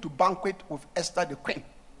came to banquet with Esther the queen.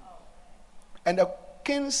 And the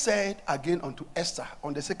king said again unto Esther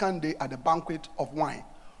on the second day at the banquet of wine,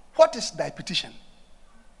 what is thy petition,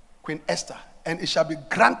 Queen Esther? And it shall be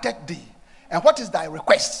granted thee. And what is thy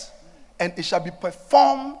request? And it shall be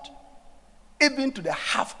performed even to the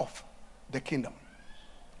half of the kingdom.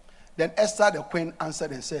 Then Esther the queen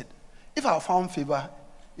answered and said, if I have found favor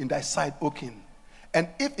in thy sight, O king, and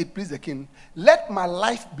if it please the king, let my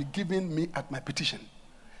life be given me at my petition,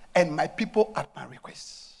 and my people at my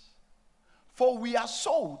request. For we are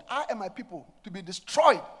sold, I and my people, to be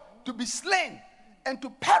destroyed, to be slain, and to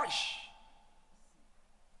perish.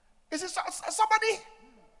 Is it somebody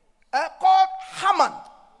called Haman?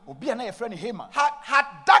 Had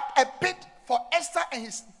dug a pit for Esther and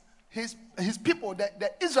his people,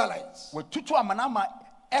 the Israelites, to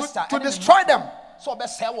destroy them.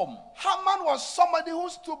 Haman was somebody who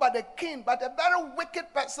stood by the king, but a very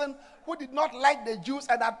wicked person who did not like the Jews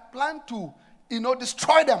and had planned to,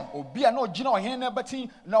 destroy them.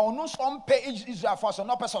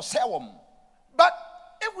 But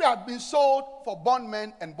if we had been sold for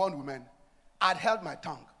bondmen and bondwomen, I'd held my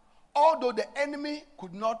tongue. Although the enemy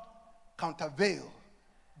could not countervail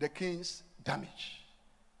the king's damage.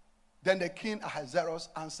 Then the king Ahasuerus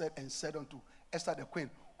answered and said unto Esther the queen,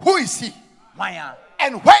 who is he?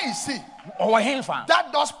 and where is he? That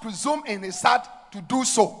does presume in his heart to do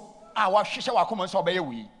so. Now,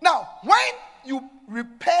 when you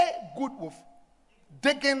repay good with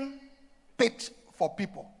digging pit for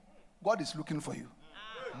people, God is looking for you.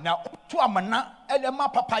 I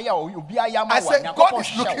said, God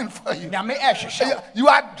is looking for you. You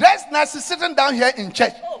are dressed nicely sitting down here in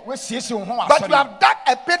church, but you have dug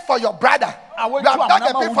a pit for your brother. You have dug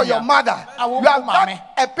a pit for your mother. You have dug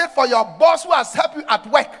a pit for your boss who has helped you at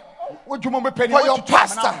work, for your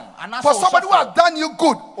pastor, for somebody who has done you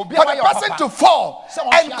good, for the person to fall.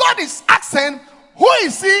 And God is asking, who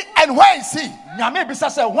is he and where is he? Who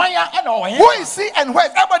is he and where is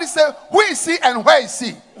he? Everybody say, who is he and where is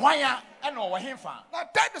he? Now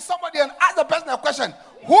turn to somebody and ask the person a question.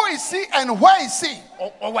 Who is he and where is he?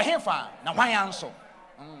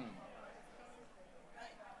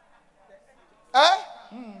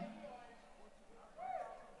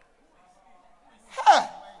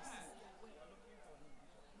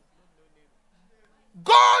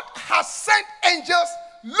 God has sent angels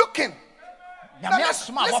looking. Now,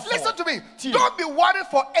 listen to me. Don't be worried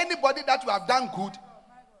for anybody that you have done good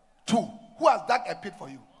to, who has dug a pit for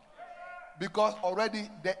you, because already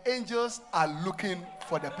the angels are looking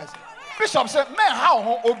for the person. Bishop said, "Men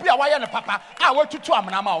how obi awaya ne papa a we tutu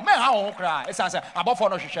amna ma o men how ho kra esanse abofo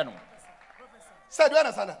no hwehwe no." Said, do you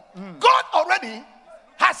understand that? God already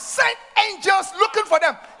has sent angels looking for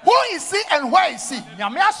them. Who is he and where is he?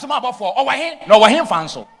 Nyame asoma abofo o wahin no wahin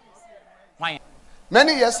fanso.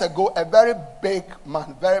 Many years ago, a very big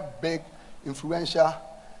man, very big, influential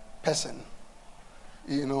person,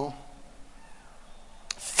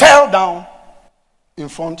 fell down in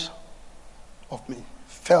front of me.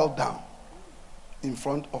 Fell down in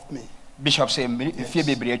front of me. Bishop said,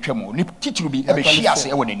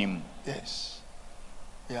 yes.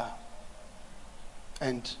 Yeah.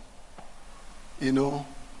 And,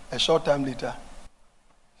 a short time later,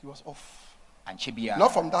 he was off.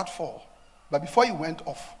 Not from that fall. But before he went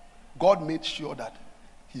off, God made sure that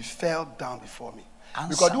he fell down before me.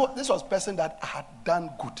 Because this was a person that had done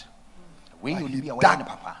good. He dug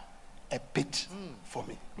a pit for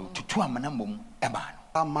me.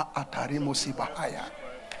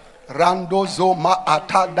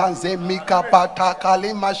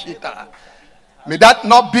 May that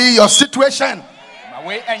not be your situation.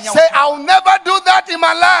 Say, I'll never do that in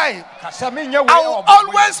my life. I will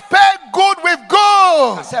always pay good with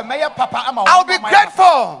good. I'll be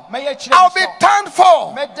grateful. I'll be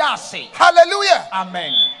thankful. Hallelujah.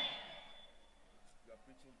 Amen.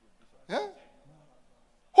 Yeah?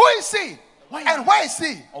 Who is he? And where is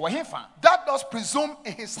he? That does presume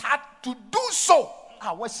in his heart to do so.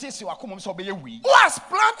 Who has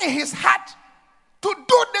planned in his heart to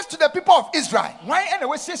do this to the people of Israel? Hey,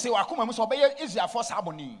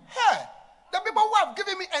 the people who have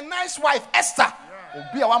given me a nice wife, Esther.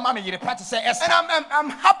 And I'm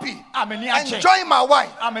happy. Enjoying my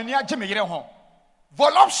wife.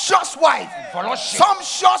 Voluptuous wife.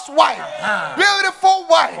 Sumptuous wife. Beautiful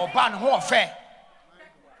wife.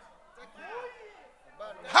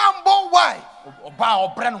 Humble wife.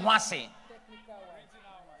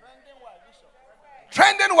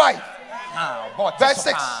 Trending wife.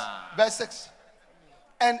 Verse 6.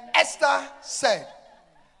 And Esther said,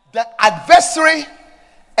 the adversary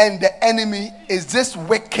and the enemy is this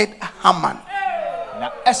wicked Haman.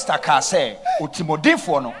 Now Esther can say,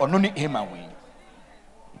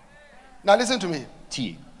 now listen to me.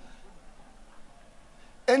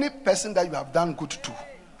 Any person that you have done good to,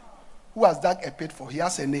 who has dug a pit for, he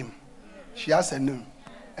has a name. She has a name.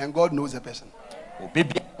 And God knows the person.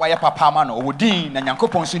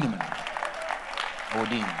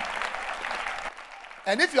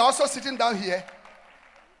 And if you're also sitting down here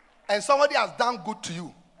and somebody has done good to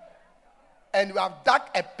you and you have dug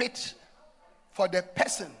a pit for the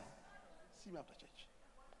person, see me after church,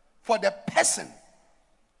 for the person,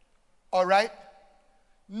 all right,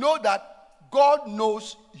 know that God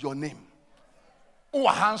knows your name. You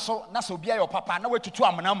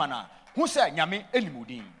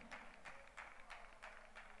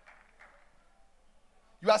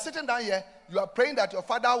are sitting down here, you are praying that your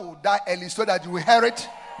father will die early so that you will inherit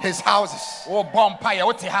his houses. Yeah,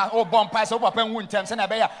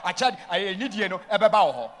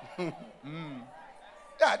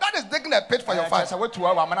 that is digging a pit for your father.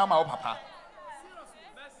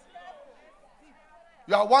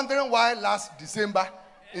 You are wondering why last December,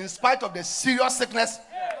 in spite of the serious sickness,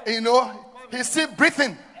 he's still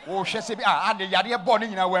breathing.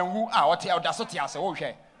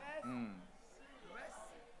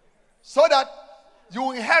 So that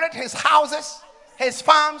you inherit his houses, his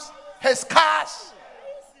farms, his cars.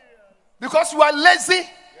 Because you are lazy. Yeah.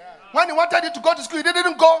 When he wanted you to go to school, you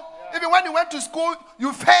didn't go. Yeah. Even when you went to school,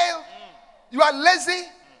 you failed. You are lazy,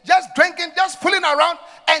 just drinking, just fooling around,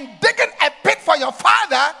 and digging a pit for your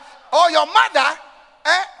father or your mother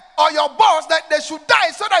or your boss that they should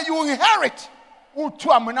die so that you inherit. You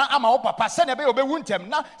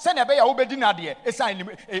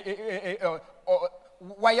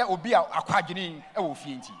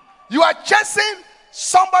are chasing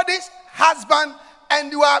somebody's husband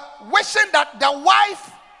and you are wishing that the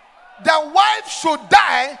wife should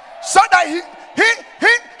die so that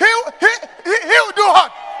he'll do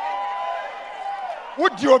what?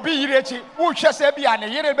 Your name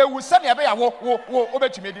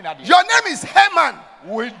is Haman.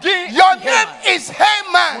 Your name is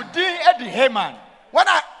Haman. When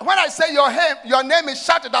I say your name is,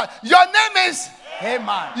 shout it out. Your name is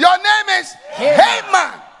Haman. Your name is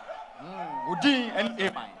Haman.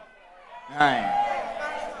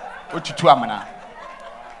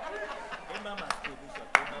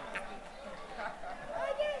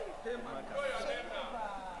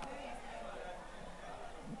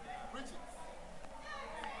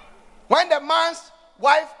 When the man's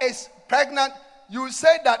wife is pregnant, you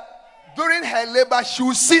say that during her labor she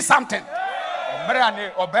will see something.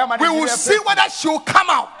 We will see whether she will come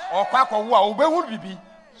out.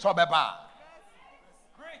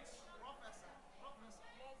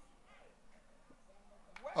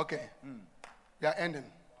 Okay. We are ending.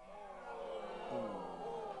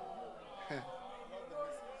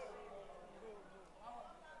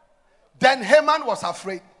 Then Haman was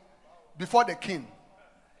afraid before the king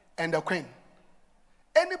and the queen.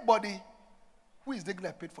 Anybody who is digging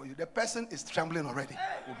a pit for you, the person is trembling already.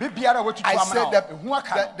 I said that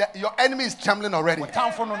your enemy is trembling already.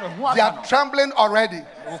 They are trembling already.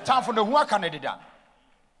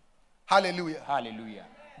 Hallelujah. Hallelujah.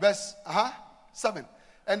 Verse 7.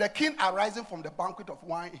 And the king, arising from the banquet of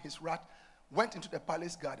wine in his wrath, went into the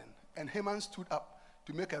palace garden. And Haman stood up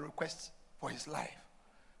to make a request for his life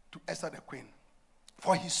to Esther the queen.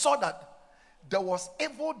 For he saw that there was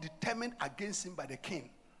evil determined against him by the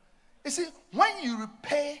king. You see, when you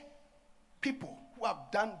repay people who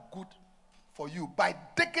have done good for you by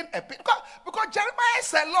digging a pit, because Jeremiah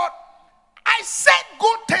said, Lord, I said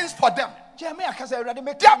good things for them. There are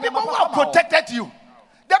people who have protected you.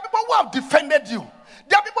 There are people who have defended you.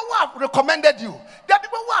 There are people who have recommended you. There are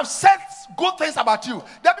people who have said good things about you.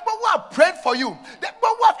 There are people who have prayed for you. There are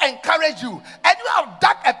people who have encouraged you. And you have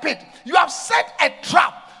dug a pit. You have set a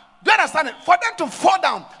trap. Do you understand it? For them to fall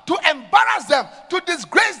down, to embarrass them, to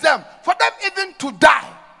disgrace them, for them even to die.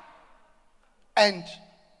 And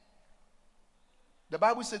the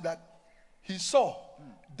Bible said that he saw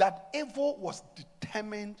that evil was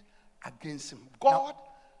determined against him. God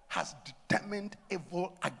has determined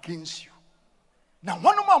evil against you. Now,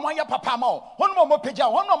 one more papa mao, one more peja,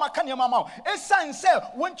 one more macania mama, a son say,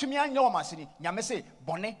 one to me and your massini, Yamese,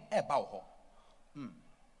 bonnet, a bow.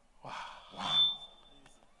 Wow.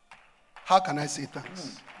 How can I say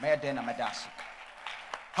thanks?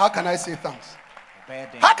 How can I say thanks?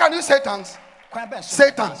 How can you say thanks?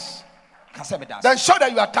 Say thanks. Then show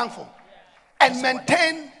that you are thankful and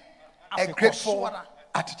maintain a grateful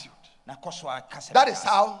attitude. That is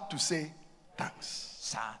how to say thanks.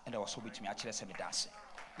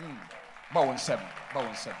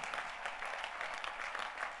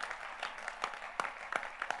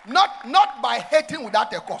 Not by hating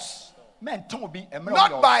without a cause.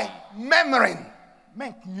 Not by murmuring.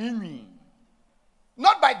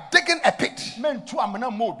 Not by digging a pit.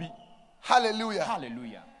 Hallelujah.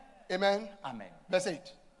 Hallelujah. Amen. Amen. Verse 8.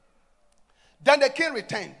 Then the king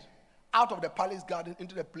returned out of the palace garden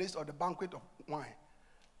into the place of the banquet of wine.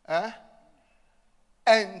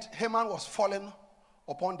 And Haman was fallen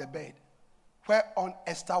upon the bed whereon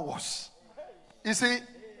Esther was. You see,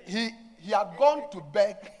 he had gone to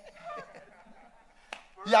beg.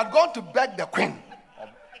 He had gone to beg the queen. Do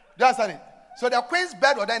you understand it? So the queen's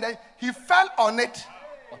bed was there, and then he fell on it.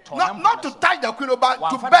 Not to touch the queen, but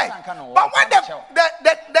to beg. But when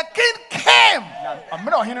the king came.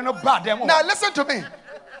 Now listen to me.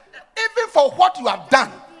 Even for what you have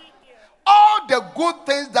done, all the good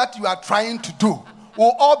things that you are trying to do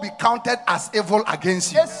will all be counted as evil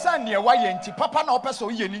against you.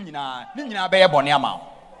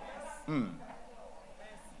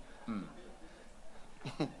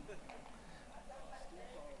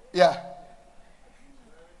 Yeah.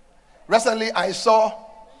 Recently, I saw,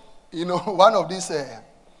 one of these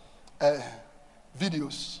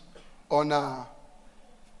videos on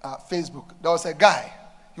Facebook. There was a guy.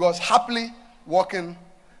 He was happily walking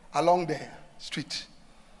along the street.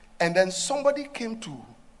 And then somebody came to,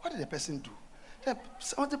 what did the person do?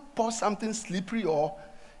 Somebody pour something slippery or,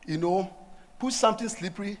 put something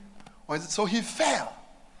slippery on it. So he fell.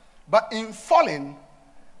 But in falling,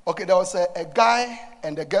 okay, there was a guy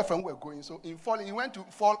and the girlfriend were going. So in falling, he went to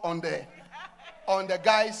fall on the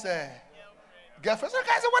guy's girlfriend. So the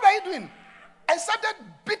guy said, "What are you doing?" And started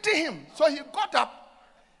beating him. So he got up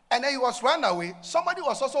and then he was run away. Somebody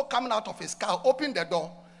was also coming out of his car, opened the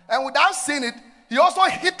door. And without seeing it, he also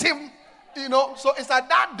hit him, So it's like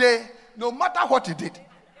that day, no matter what he did,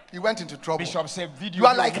 he went into trouble. Bishop said, "You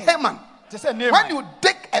are like Haman. When you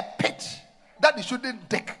dig a pit that you shouldn't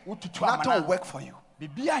dig, nothing will work for you."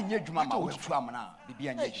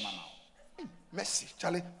 Mercy,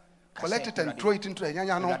 Charlie. Collect it and throw it into a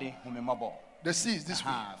nyanya. The sea is this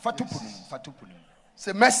way.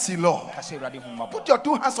 Say, "Mercy, Lord." Put your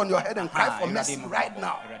two hands on your head and cry for mercy right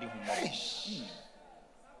now.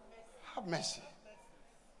 Have mercy.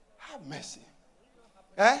 Have mercy.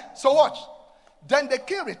 So watch. Then the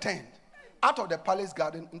king returned out of the palace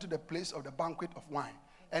garden into the place of the banquet of wine.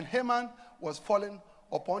 And Haman was fallen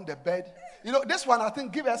upon the bed. This one I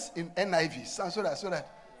think give us in NIV so that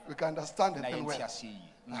we can understand the thing well.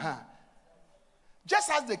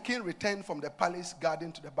 Just as the king returned from the palace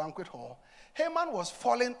garden to the banquet hall, Haman was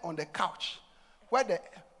fallen on the couch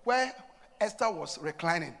where Esther was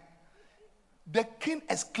reclining. The king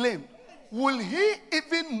exclaimed, "Will he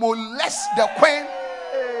even molest the queen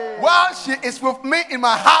while she is with me in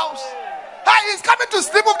my house?" Hey, he's coming to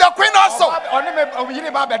sleep with the queen also.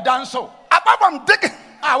 Apart from digging.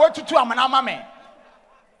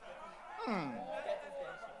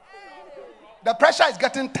 The pressure is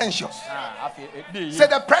getting tensious. Say,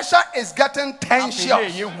 the pressure is getting tensious.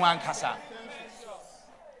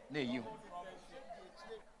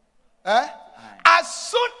 As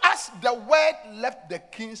soon as the word left the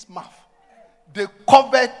king's mouth, they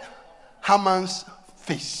covered Haman's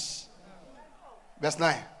face. Verse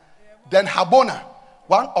 9. Then Habona,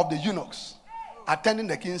 one of the eunuchs attending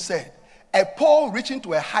the king, said, "A pole reaching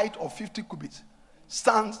to a height of 50 cubits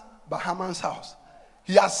stands by Haman's house.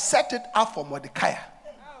 He has set it up for Mordecai,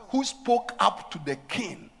 who spoke up to the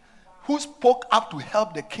king, who spoke up to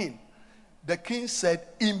help the king." The king said,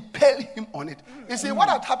 "Impale him on it." You see, what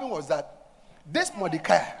had happened was that this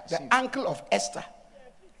Mordecai, the uncle of Esther,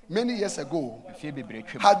 many years ago,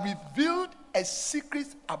 had revealed a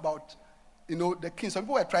secret about, the king. Some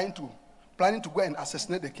people were planning to go and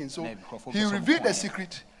assassinate the king. So he revealed the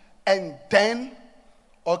secret, and then,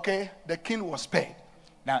 the king was spared.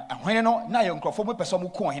 And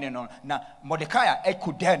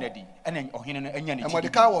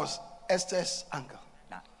Mordecai was Esther's uncle.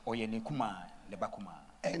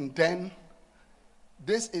 And then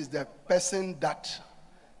this is the person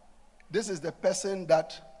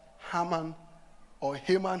Haman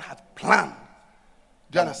had planned.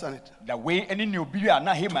 Do you understand it?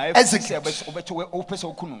 Execute.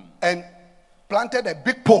 And planted a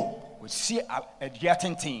big pole.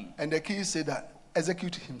 And the king said that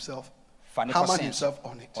execute himself, Haman himself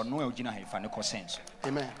on it.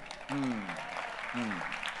 Amen.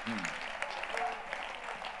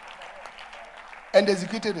 And they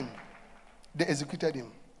executed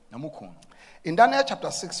him. In Daniel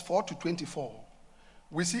chapter 6, 4 to 24,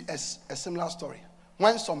 we see a similar story.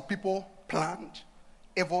 When some people planned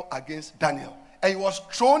evil against Daniel, and he was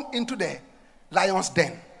thrown into the lion's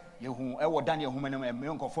den. But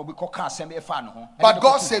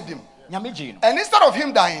God saved him. And instead of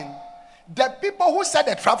him dying, the people who set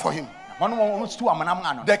a trap for him,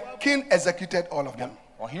 the king executed all of them.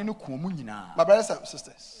 My brothers and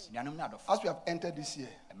sisters, as we have entered this year,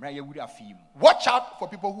 watch out for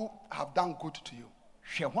people who have done good to you.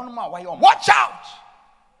 Watch out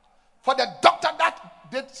for the doctor that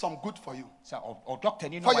did some good for you.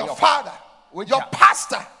 For your father, your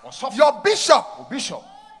pastor, your bishop,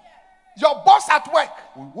 your boss at work,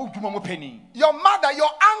 your mother,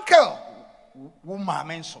 your uncle,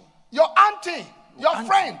 your auntie, your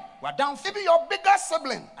friend, even your bigger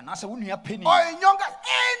sibling, or younger,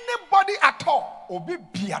 anybody at all,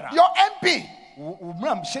 your MP,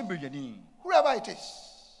 whoever it is.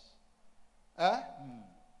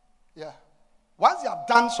 Yeah. Once they have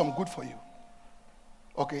done some good for you,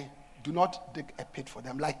 do not dig a pit for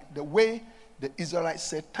them. Like the way the Israelites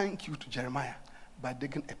said thank you to Jeremiah by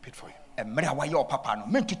digging a pit for him.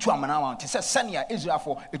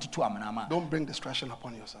 Don't bring distraction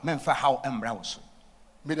upon yourself.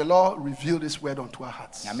 May the Lord reveal this word unto our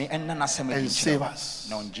hearts and save us.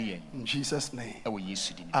 In Jesus' name.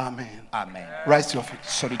 Amen. Amen. Rise to your feet.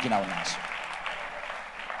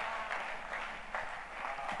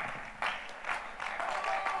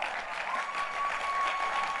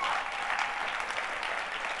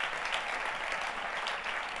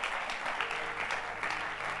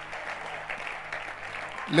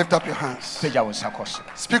 Lift up your hands.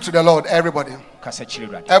 Speak to the Lord, everybody.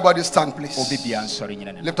 Everybody stand, please.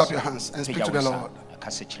 Lift up your hands and speak to the Lord.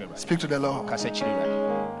 Speak to the Lord.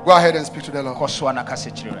 Go ahead and speak to the Lord.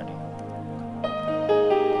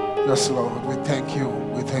 Yes, Lord. We thank you.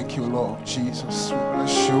 We thank you, Lord Jesus. We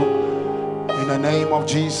bless you. In the name of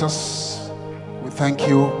Jesus, we thank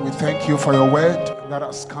you. We thank you for your word that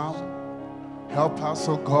has come. Help us,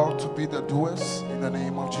 oh God, to be the doers in the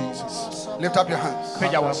name of Jesus. Lift up your hands.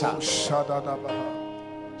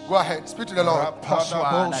 Go ahead. Speak to the Lord.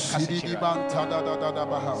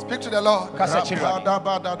 Speak to the Lord.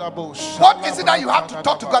 What is it that you have to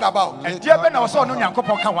talk to God about? Do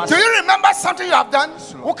you remember something you have done?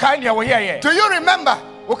 Do you remember?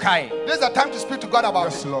 This is the time to speak to God about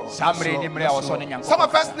it. Some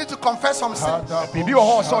of us need to confess some sins.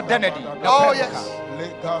 Oh yes.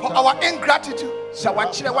 For our ingratitude. For our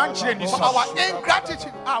ingratitude. For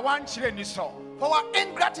our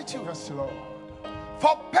ingratitude.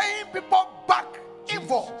 For paying people back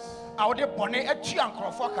evil. For the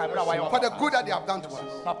good that they have done to us.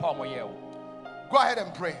 Go ahead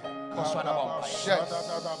and pray. Yes.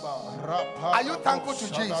 Are you thankful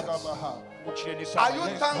to Jesus? Are you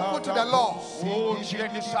thankful to the Lord?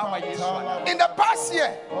 In the past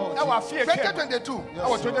year, 2022,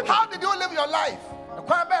 how did you live your life?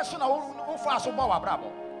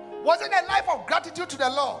 Was it a life of gratitude to the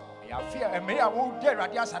Lord?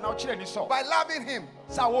 By loving Him,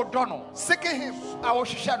 seeking Him,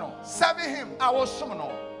 serving Him,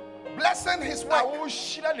 blessing His work.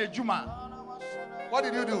 What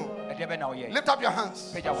did you do? Lift up your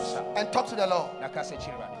hands and talk to the Lord.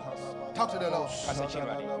 Talk to the Lord.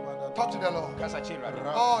 Talk to the Lord.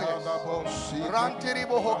 Oh yes.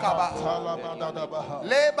 Rantiribo hokaba.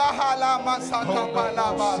 Lebahala masata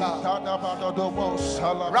balabala.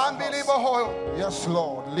 Rambilibo ho. Yes,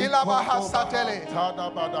 Lord. Ilabaha satele.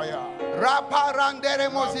 Rapa randere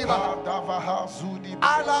moziba.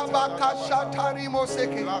 Alabaka shatari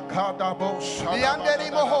moseke. Lianderi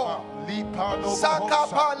moho.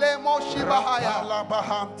 Sakapale moshibahaya.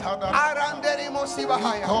 Aranderi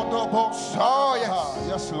mosibahaya. Oh yes.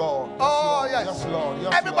 Yes, Lord. Oh yes. Yes, Lord.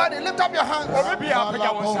 Yes, everybody lift up your hands.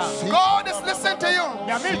 God is listening to you.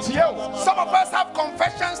 Some of us have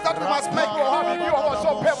confessions that we must make.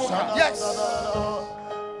 Yes.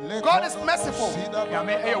 God is merciful.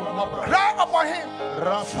 Cry upon Him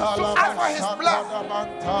to ask for His blood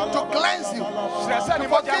to cleanse you, to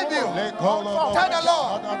forgive you. Tell the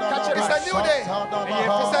Lord, it's a new day.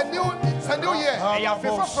 It's a new year.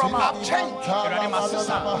 I've changed.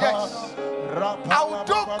 Yes. I will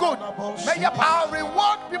do good. I'll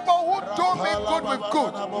reward people who do me good with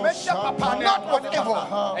good. Not with evil.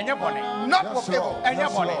 Not with evil.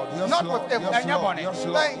 Not with evil.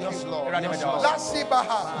 Thank you.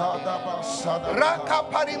 Lasibaha. Raka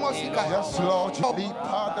parimosika.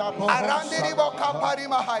 Arandiribo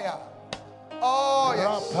kaparimahaya. Oh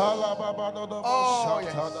yes. Oh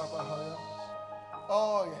yes.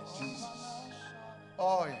 Oh yes.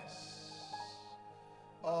 Oh yes.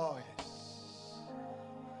 Oh yes.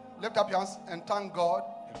 Lift up your hands and thank God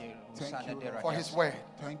for His word.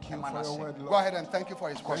 Thank you for your word, Lord. Go ahead and thank you for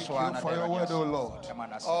His word. Thank you for your word, oh Lord.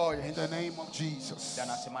 Oh yes. In the name of Jesus.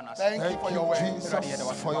 Thank you for your word. Jesus,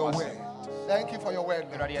 for your word. Thank you for your word,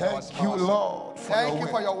 Lord. Thank you, Lord. Thank you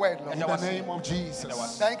for your word, Lord. In the name of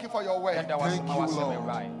Jesus. Thank you for your word. Thank you, Lord.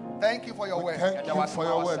 Thank you for your word. Thank you for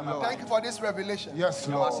your word, Lord. Thank you for this revelation. Yes,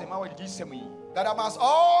 Lord. That I must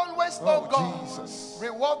always, oh God, Jesus,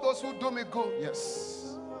 reward those who do me good. Yes.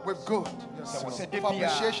 With good. Yes, Lord. For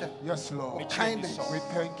appreciation. Yes, Lord. With kindness. We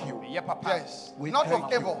thank you. Yes. We not thank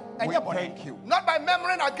with you. evil. We thank you. Not by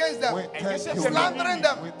murmuring against them. We thank you, slandering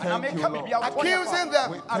them. We thank you, Lord. Accusing them.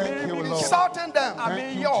 We thank you, Lord. Insulting them.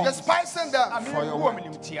 Thank you, Jesus, despising them. for your word.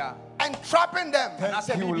 And trapping them. Thank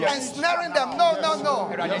you, Lord. And snaring them. No. Yes,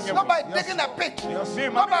 not by Lord. digging a pit. Yes.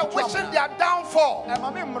 Not by wishing their downfall. Not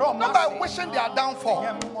by wishing their downfall.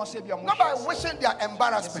 Not by wishing their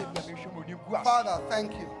embarrassment. Father,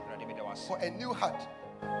 thank you for a new heart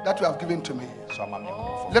that you have given to me.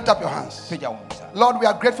 Lift up your hands. Lord, we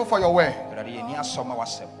are grateful for your word.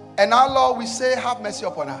 And now, Lord, we say, have mercy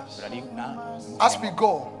upon us. As we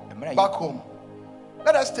go back home,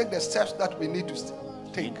 let us take the steps that we need to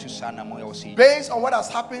take based on what has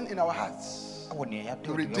happened in our hearts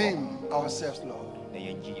to redeem ourselves, Lord.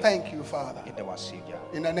 Thank you, Father.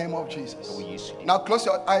 In the name of Jesus. Now close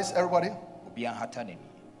your eyes, everybody.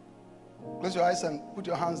 Close your eyes and put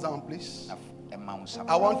your hands down, please.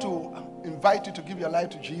 I want to invite you to give your life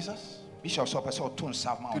to Jesus.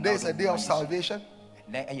 Today is a day of salvation.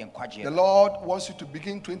 The Lord wants you to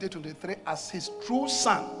begin 2023 as His true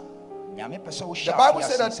son The Bible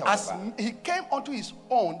said that as he came unto his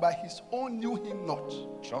own, but his own knew him not.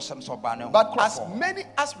 But as many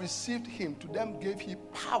as received him, to them gave he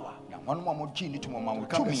power to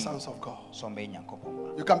become the sons of God.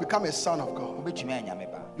 You can become a son of God.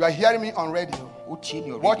 You are hearing me on radio,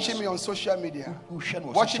 watching me on social media,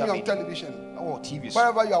 watching me on television,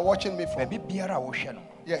 wherever you are watching me from.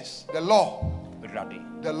 Yes, the law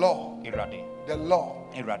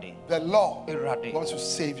wants to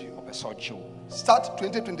save you. Start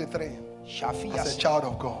 2023 as a child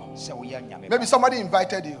of God. Maybe somebody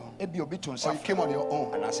invited you, or you came on your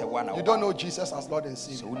own. You don't know Jesus as Lord and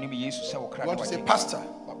Savior. You want to say, Pastor,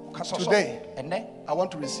 today I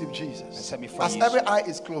want to receive Jesus. As every eye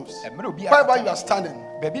is closed, wherever you are standing,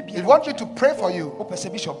 we want you to pray for you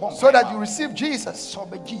so that you receive Jesus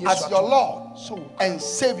as your Lord and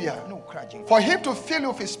Savior, for him to fill you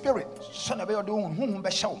with his spirit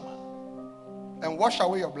and wash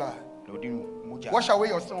away your blood. Wash away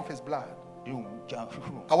your sin with his blood.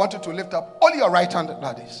 I want you to lift up only your right hand,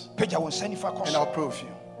 that is, and I'll pray with you.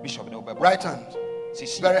 Right hand,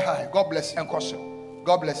 very high. God bless you.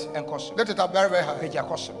 God bless you. Lift it up very, very high.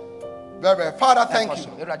 Very, very. Father, thank you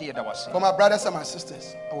for my brothers and my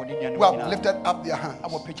sisters who have lifted up their hands.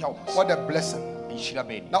 What a blessing.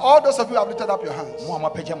 Now, all those of you who have lifted up your hands,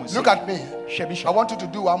 look at me. I want you to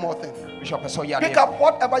do one more thing. Pick up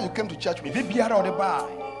whatever you came to church with.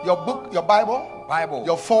 Your book, your Bible,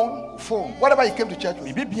 your phone, whatever you came to church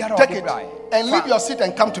with. Take it and leave your seat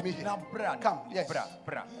and come to me here. Come, yes.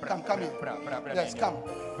 Come here. Yes, come.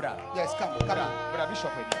 Yes, come here.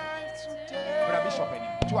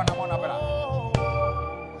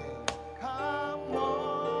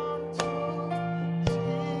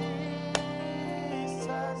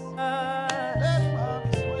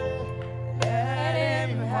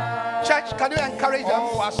 Church, can you encourage them?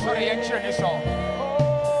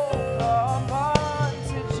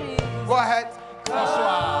 Go ahead.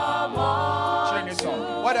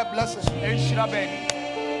 What a blessing.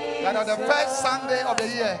 That on the first Sunday of the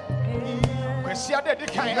year,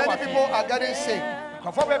 many people are getting saved.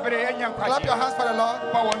 Clap your hands for the Lord.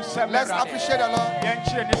 Let's appreciate the Lord.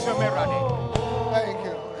 Thank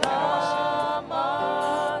you.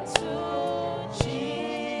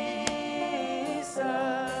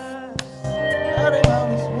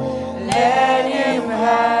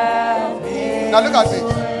 Now look at me.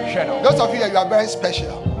 Those of you here, you are very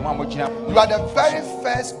special. You are the very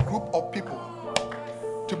first group of people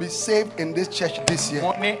to be saved in this church this year.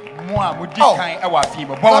 Oh, clap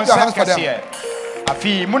your hands for them.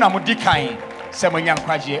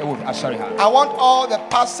 I want all the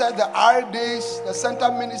pastors, the RDs, the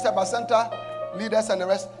center minister, center leaders, and the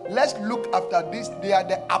rest. Let's look after this. They are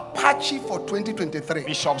the Apache for 2023.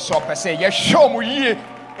 Bishop Soper say, yes, show me.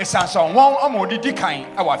 First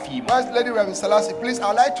Lady Reverend Selassie, please,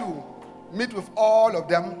 I'd like to meet with all of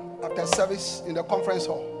them after service in the conference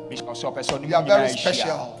hall. You are very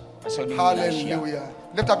special. Hallelujah.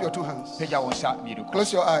 Lift up your two hands.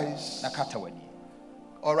 Close your eyes.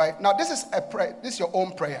 All right. Now this is a prayer. This is your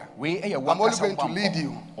own prayer. I'm only going to lead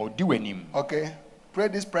you. Okay. Pray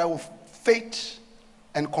this prayer with faith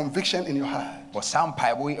and conviction in your heart.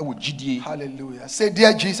 Hallelujah. Say,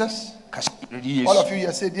 dear Jesus. All of you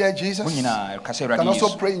here say, dear Jesus. You can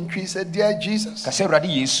also pray in increase. Say, dear Jesus.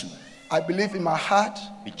 I believe in my heart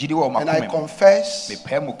and I confess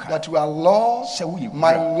that you are Lord,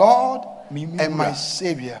 my Lord and my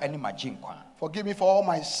Savior. Forgive me for all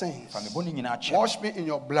my sins. Wash me in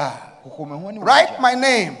your blood. Write my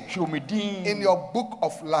name in your book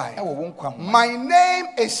of life. My name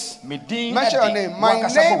is, mention your name. My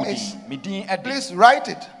name is, please write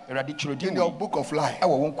it in your book of life.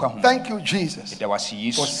 Thank you, Jesus, for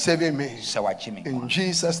saving me. In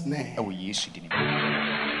Jesus' name.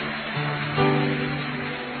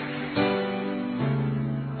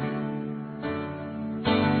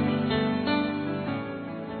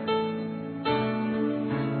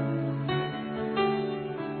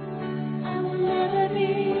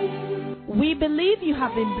 We believe you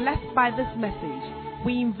have been blessed by this message.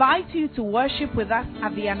 We invite you to worship with us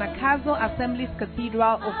at the Anakazo Assemblies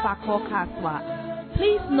Cathedral, Ofako, Kaswa.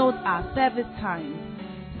 Please note our service times.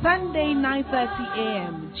 Sunday, 9:30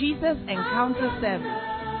 a.m., Jesus Encounter Service.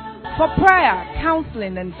 For prayer,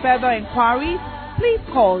 counseling, and further inquiries, please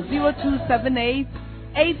call 0278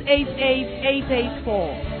 888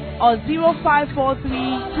 884 or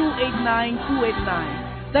 0543 289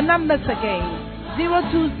 289. The numbers again,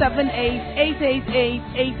 0278 888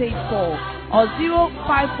 884 or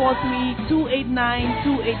 0543 289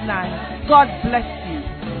 289. God bless you.